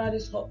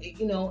 Everybody's,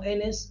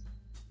 and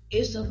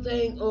it's a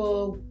thing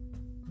of,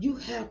 you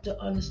have to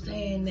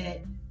understand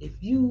that if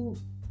you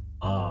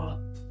are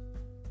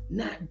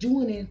not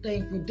doing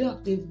anything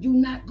productive, if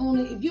you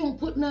don't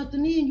put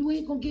nothing in, you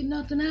ain't gonna get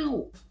nothing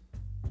out.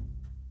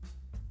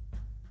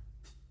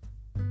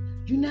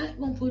 You're not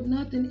gonna put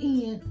nothing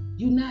in,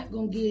 you're not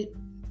gonna get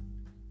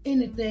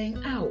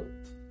anything out.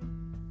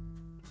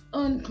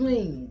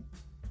 Unclean.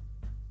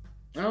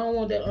 I don't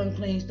want that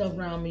unclean stuff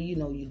around me.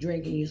 You're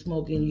drinking, you're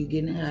smoking, you're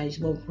getting high, you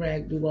smoke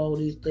crack, do all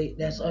these things.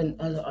 That's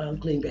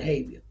unclean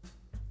behavior.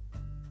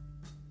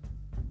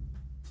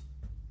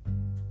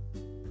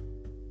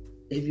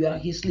 If you're out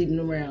here sleeping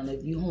around,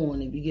 if you're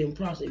whoring, if you're getting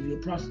prostitute, if you're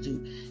a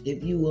prostitute,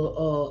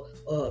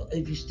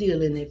 if you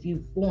stealing, if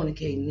you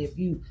fornicating, if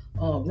you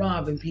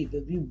robbing people,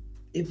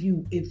 if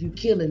you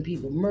killing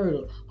people,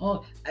 murder,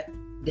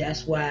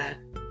 that's why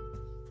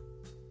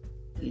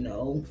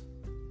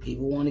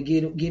people want to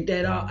get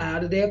that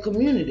out of their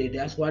community.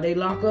 That's why they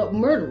lock up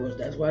murderers.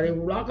 That's why they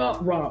lock up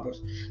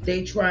robbers.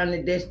 They trying to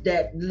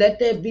let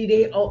that be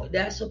their.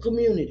 That's a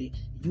community.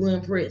 You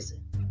in prison.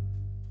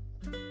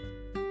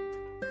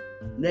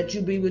 Let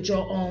you be with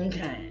your own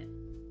kind.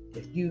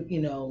 If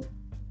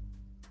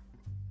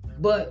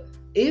but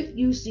if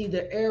you see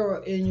the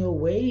error in your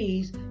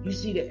ways, you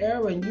see the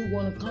error, and you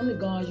want to come to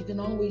God, you can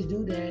always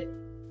do that.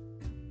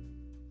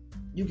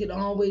 You can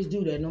always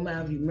do that, no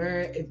matter if you're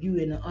married, if you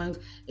in an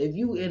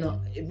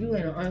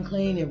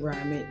unclean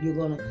environment, you're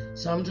gonna.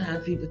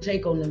 Sometimes people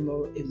take on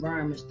the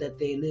environments that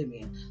they live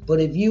in.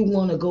 But if you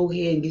want to go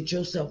ahead and get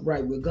yourself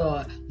right with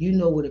God, you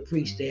know where the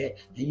priest at,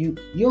 and you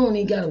don't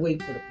even gotta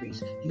wait for the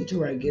priest. You can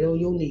right, get on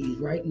your knees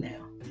right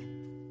now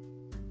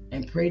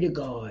and pray to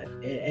God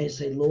and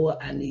say, Lord,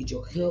 I need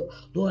your help.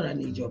 Lord, I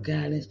need your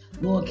guidance.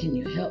 Lord, can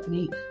you help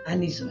me? I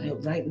need some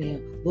help right now.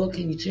 Lord,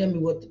 can you tell me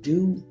what to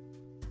do?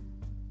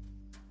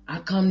 I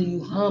come to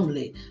you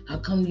humbly. I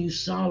come to you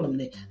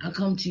solemnly. I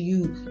come to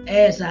you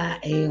as I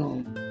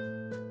am.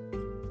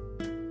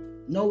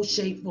 No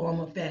shape, form,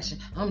 or fashion.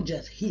 I'm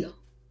just here.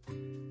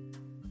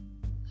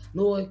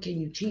 Lord, can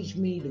you teach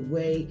me a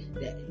way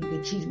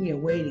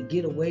to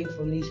get away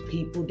from these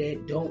people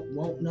that don't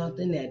want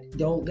nothing, that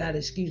don't got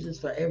excuses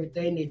for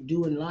everything they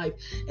do in life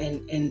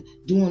and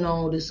doing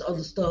all this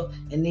other stuff.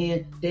 And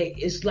then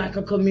it's like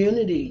a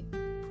community.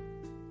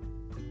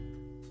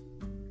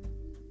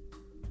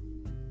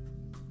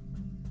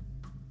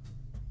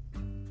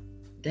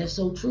 That's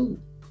so true.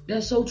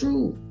 That's so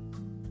true.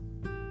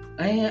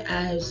 I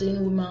have seen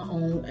it with my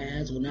own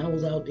eyes when I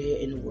was out there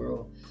in the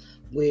world.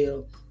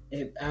 Well,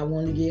 if I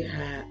wanted to get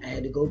high, I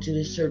had to go to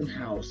this certain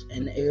house,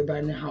 and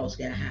everybody in the house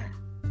got high.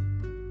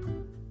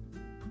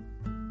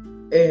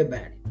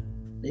 Everybody.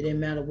 It didn't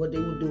matter what they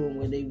were doing,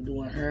 whether they were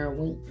doing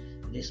heroin,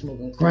 they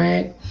smoking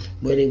crack,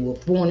 whether they were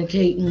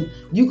fornicating.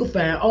 You could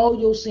find all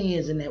your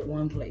sins in that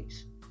one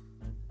place.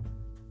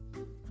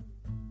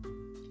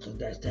 Because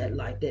that's that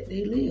life that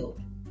they lived.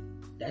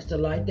 That's the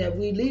life that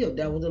we lived.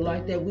 That was the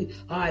life that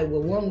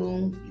one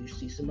room, you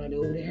see somebody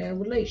over there having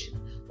relations.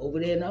 Over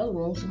there in the other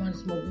room, somebody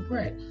smoking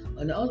crack.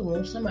 In the other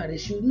room, somebody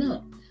shooting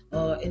up.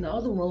 In the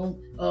other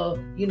room,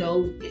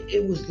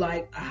 it was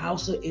like a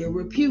house of ill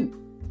repute.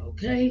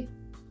 Okay?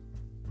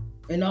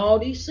 And all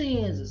these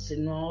sins are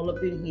sitting all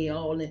up in here,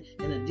 all in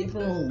a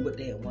different room, but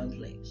they're in one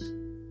place.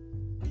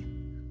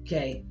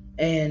 Okay?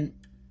 And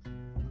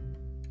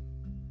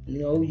you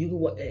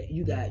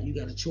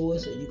got a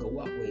choice, or you can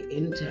walk away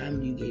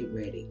anytime you get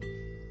ready.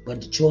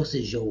 But the choice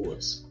is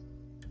yours.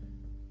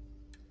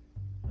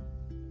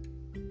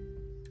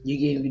 You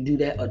can't even do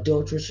that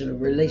adulterous in a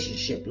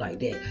relationship like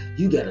that.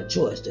 You got a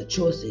choice. The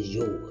choice is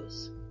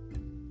yours.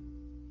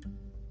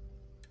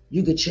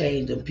 You could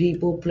change the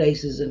people,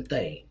 places, and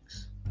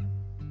things.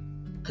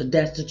 Because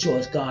that's the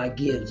choice God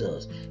gives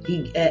us.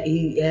 He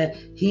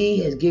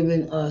has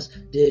given us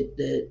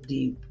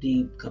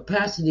the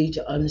capacity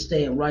to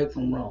understand right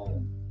from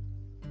wrong.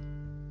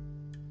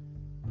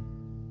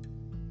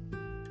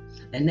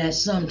 And that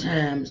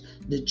sometimes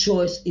the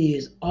choice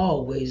is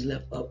always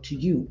left up to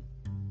you.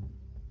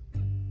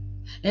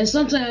 And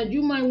sometimes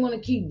you might want to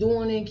keep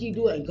doing it,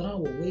 and God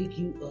will wake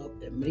you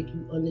up and make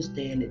you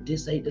understand that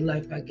this ain't the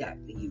life I got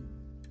for you.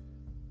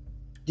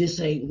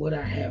 This ain't what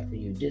I have for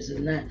you. This is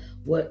not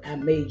what I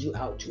made you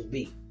out to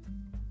be.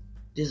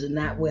 This is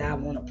not where I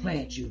want to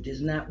plant you. This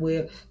is not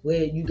where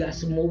you got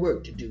some more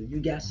work to do.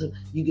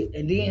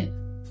 And then,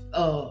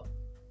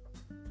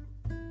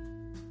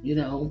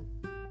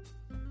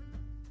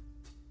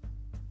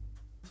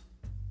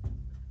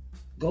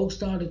 Go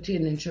start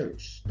attending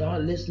church.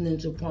 Start listening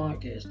to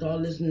podcasts. Start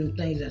listening to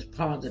things that's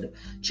positive.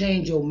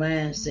 Change your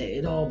mindset.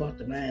 It's all about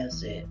the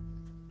mindset.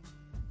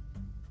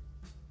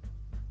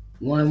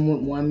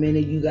 One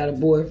minute you got a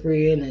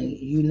boyfriend and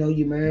you know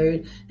you're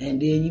married,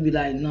 and then you be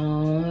like,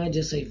 nah, I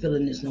just ain't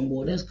feeling this no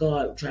more. That's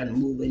God trying to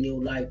move in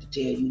your life to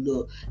tell you,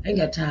 look, I ain't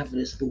got time for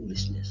this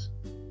foolishness.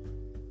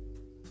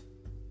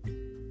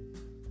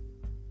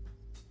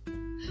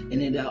 And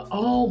it is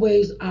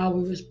always our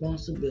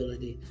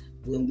responsibility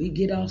when we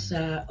get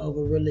outside of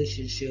a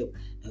relationship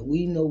and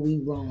we know we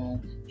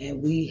wrong,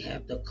 and we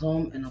have to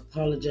come and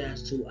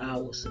apologize to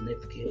our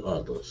significant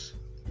others.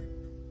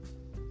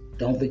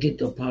 Don't forget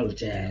to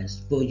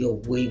apologize for your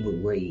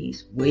wayward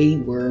ways.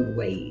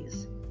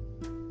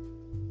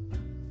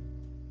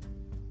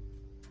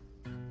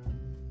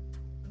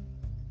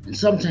 And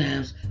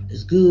sometimes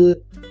it's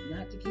good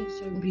not to keep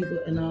certain people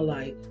in our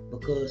life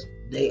because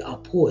they are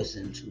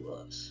poison to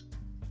us.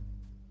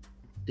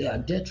 They are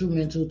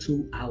detrimental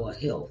to our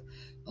health.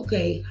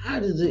 Okay, how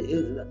does it,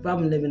 if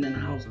I'm living in a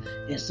house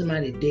and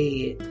somebody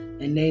dead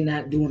and they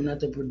not doing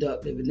nothing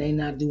productive and they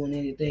not doing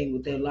anything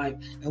with their life,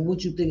 and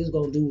what you think it's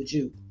going to do with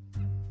you?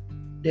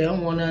 They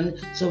don't want nothing.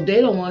 So if they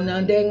don't want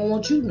nothing, they ain't going to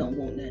want you to don't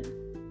want nothing.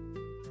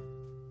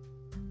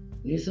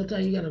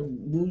 Sometimes you got to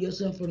move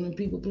yourself from them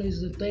people,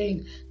 places, and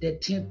things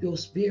that tempt your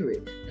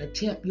spirit, that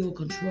tempt your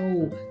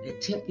control,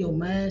 that tempt your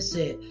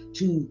mindset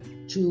to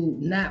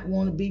not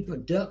want to be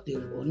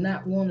productive or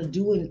not want to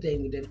do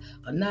anything with it,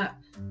 or not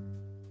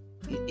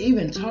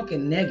even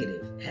talking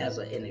negative has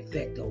an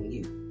effect on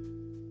you.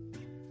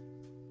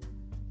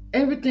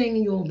 Everything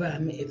in your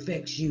environment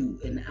affects you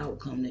and the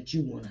outcome that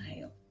you want to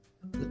have.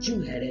 But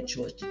you had that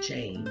choice to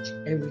change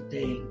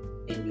everything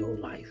in your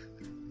life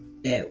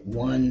at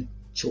one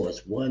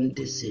choice, one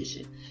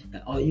decision.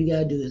 And all you got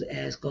to do is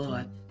ask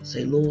God,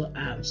 say, Lord,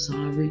 I'm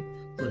sorry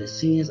for the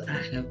sins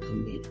I have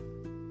committed.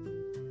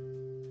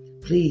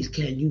 Please,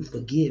 can you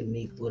forgive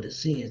me for the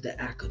sins that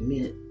I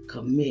committed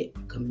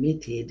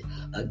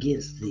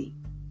against thee?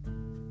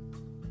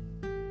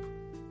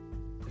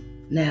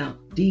 Now,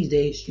 these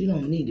days, you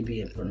don't need to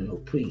be in front of no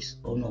priest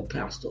or no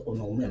pastor or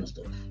no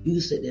minister. You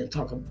can sit there and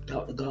talk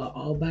to God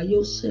all by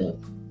yourself.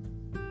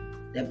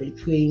 That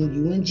between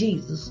you and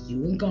Jesus,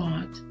 you and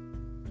God.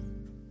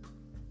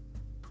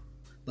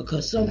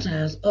 Because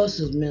sometimes us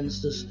as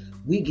ministers,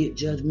 we get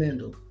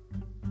judgmental.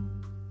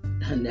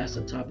 And that's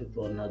a topic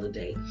for another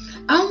day.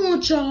 I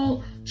want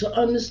y'all to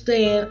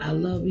understand I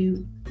love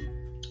you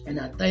and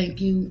I thank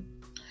you.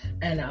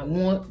 And I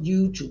want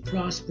you to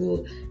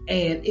prosper.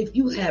 And if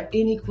you have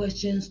any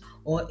questions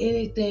or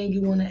anything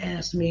you want to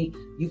ask me,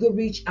 you can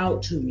reach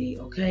out to me,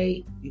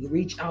 okay? You can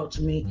reach out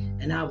to me,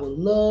 and I would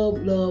love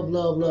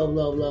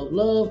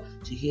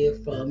to hear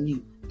from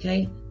you,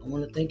 okay? I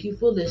want to thank you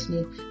for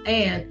listening,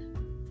 and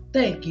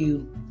thank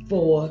you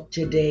for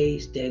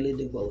today's daily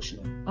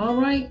devotional. All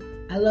right?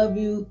 I love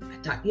you.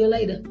 I'll talk to you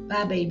later.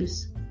 Bye,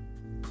 babies.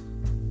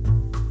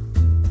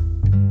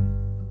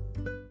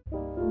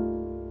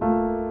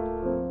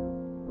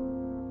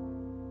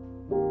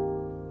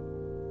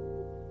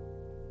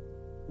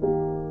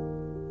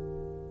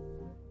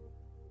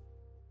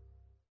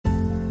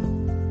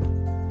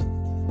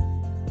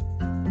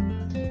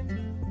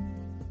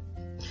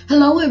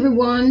 Hello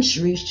everyone,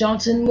 Sharice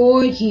Johnson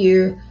Moore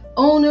here,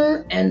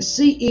 owner and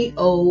CEO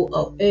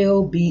of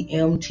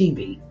LBM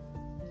TV.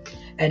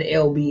 At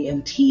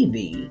LBM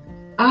TV,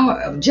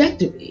 our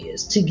objective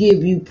is to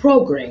give you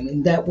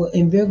programming that will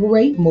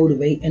invigorate,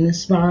 motivate, and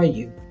inspire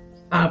you.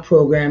 Our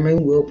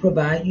programming will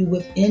provide you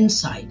with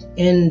insight,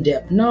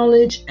 in-depth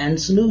knowledge, and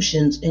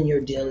solutions in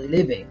your daily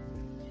living.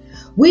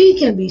 We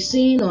can be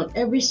seen on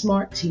every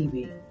smart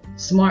TV,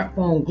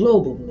 smartphone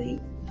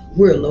globally.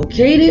 We're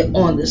located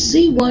on the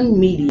C1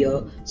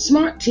 Media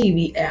Smart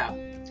TV app,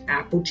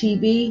 Apple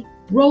TV,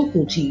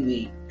 Roku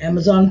TV,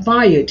 Amazon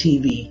Fire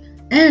TV,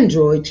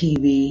 Android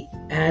TV,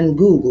 and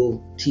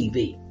Google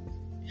TV.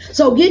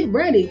 So get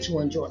ready to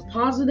enjoy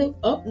positive,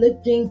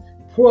 uplifting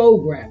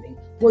programming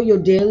for your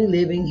daily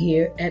living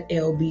here at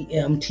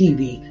LBM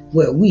TV,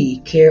 where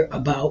we care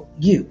about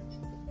you.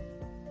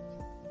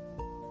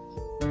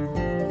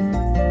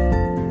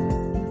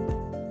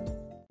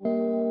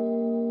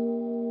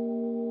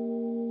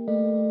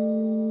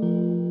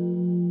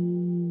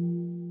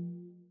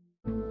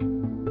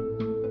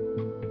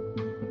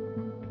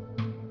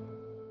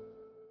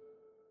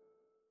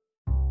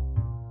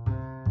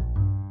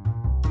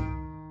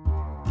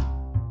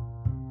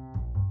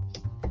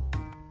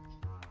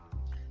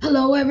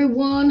 Hello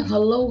everyone,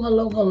 hello,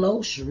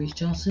 Sharice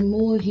Johnson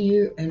Moore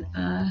here, and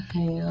I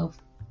have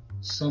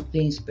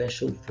something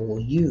special for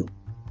you.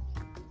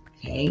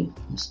 Okay,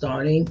 I'm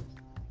starting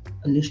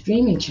a new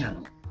streaming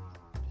channel,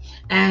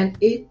 and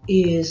it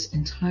is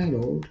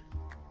entitled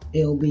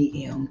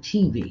LBM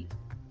TV.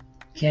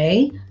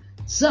 Okay,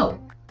 so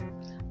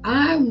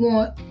I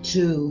want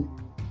to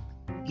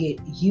get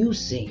you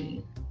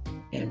seen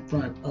in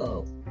front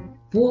of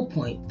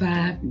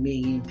 4.5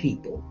 million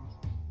people.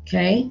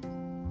 Okay,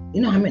 you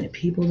know how many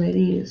people that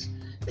is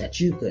that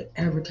you could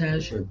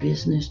advertise your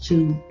business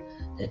to,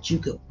 that you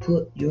could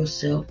put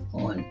yourself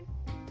on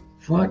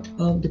front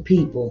of the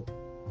people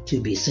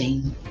to be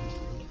seen.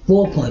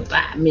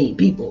 4.5 million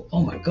people.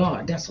 Oh my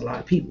God, that's a lot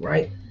of people,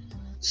 right?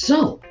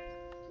 So,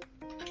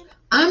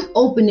 I'm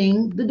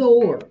opening the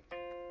door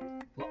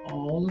for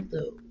all of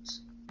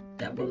those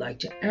that would like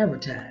to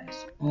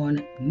advertise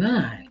on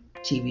my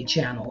TV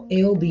channel,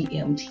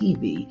 LBM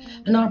TV,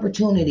 an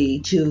opportunity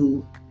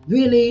to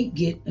really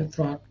get in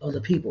front of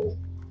the people.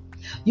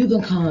 You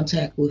can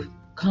contact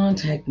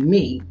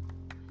me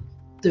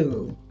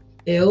through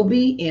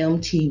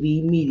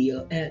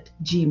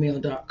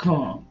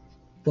lbmtvmedia@gmail.com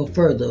for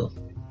further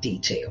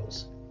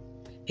details.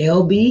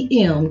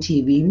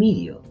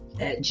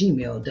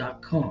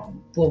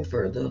 lbmtvmedia@gmail.com for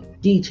further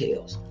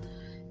details.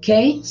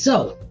 Okay,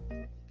 so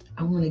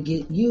I want to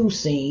get you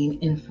seen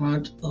in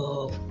front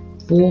of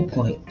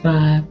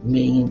 4.5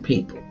 million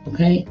people.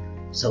 Okay,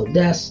 so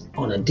that's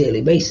on a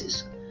daily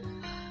basis.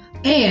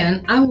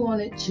 And I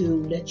wanted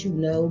to let you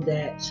know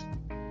that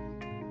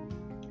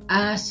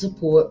I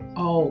support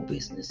all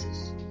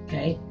businesses.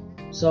 Okay,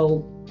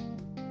 so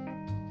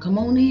come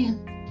on in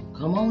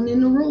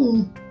the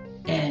room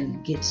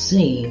and get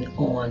seen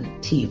on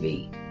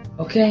TV.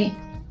 Okay,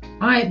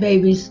 all right,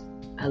 babies,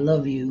 I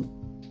love you.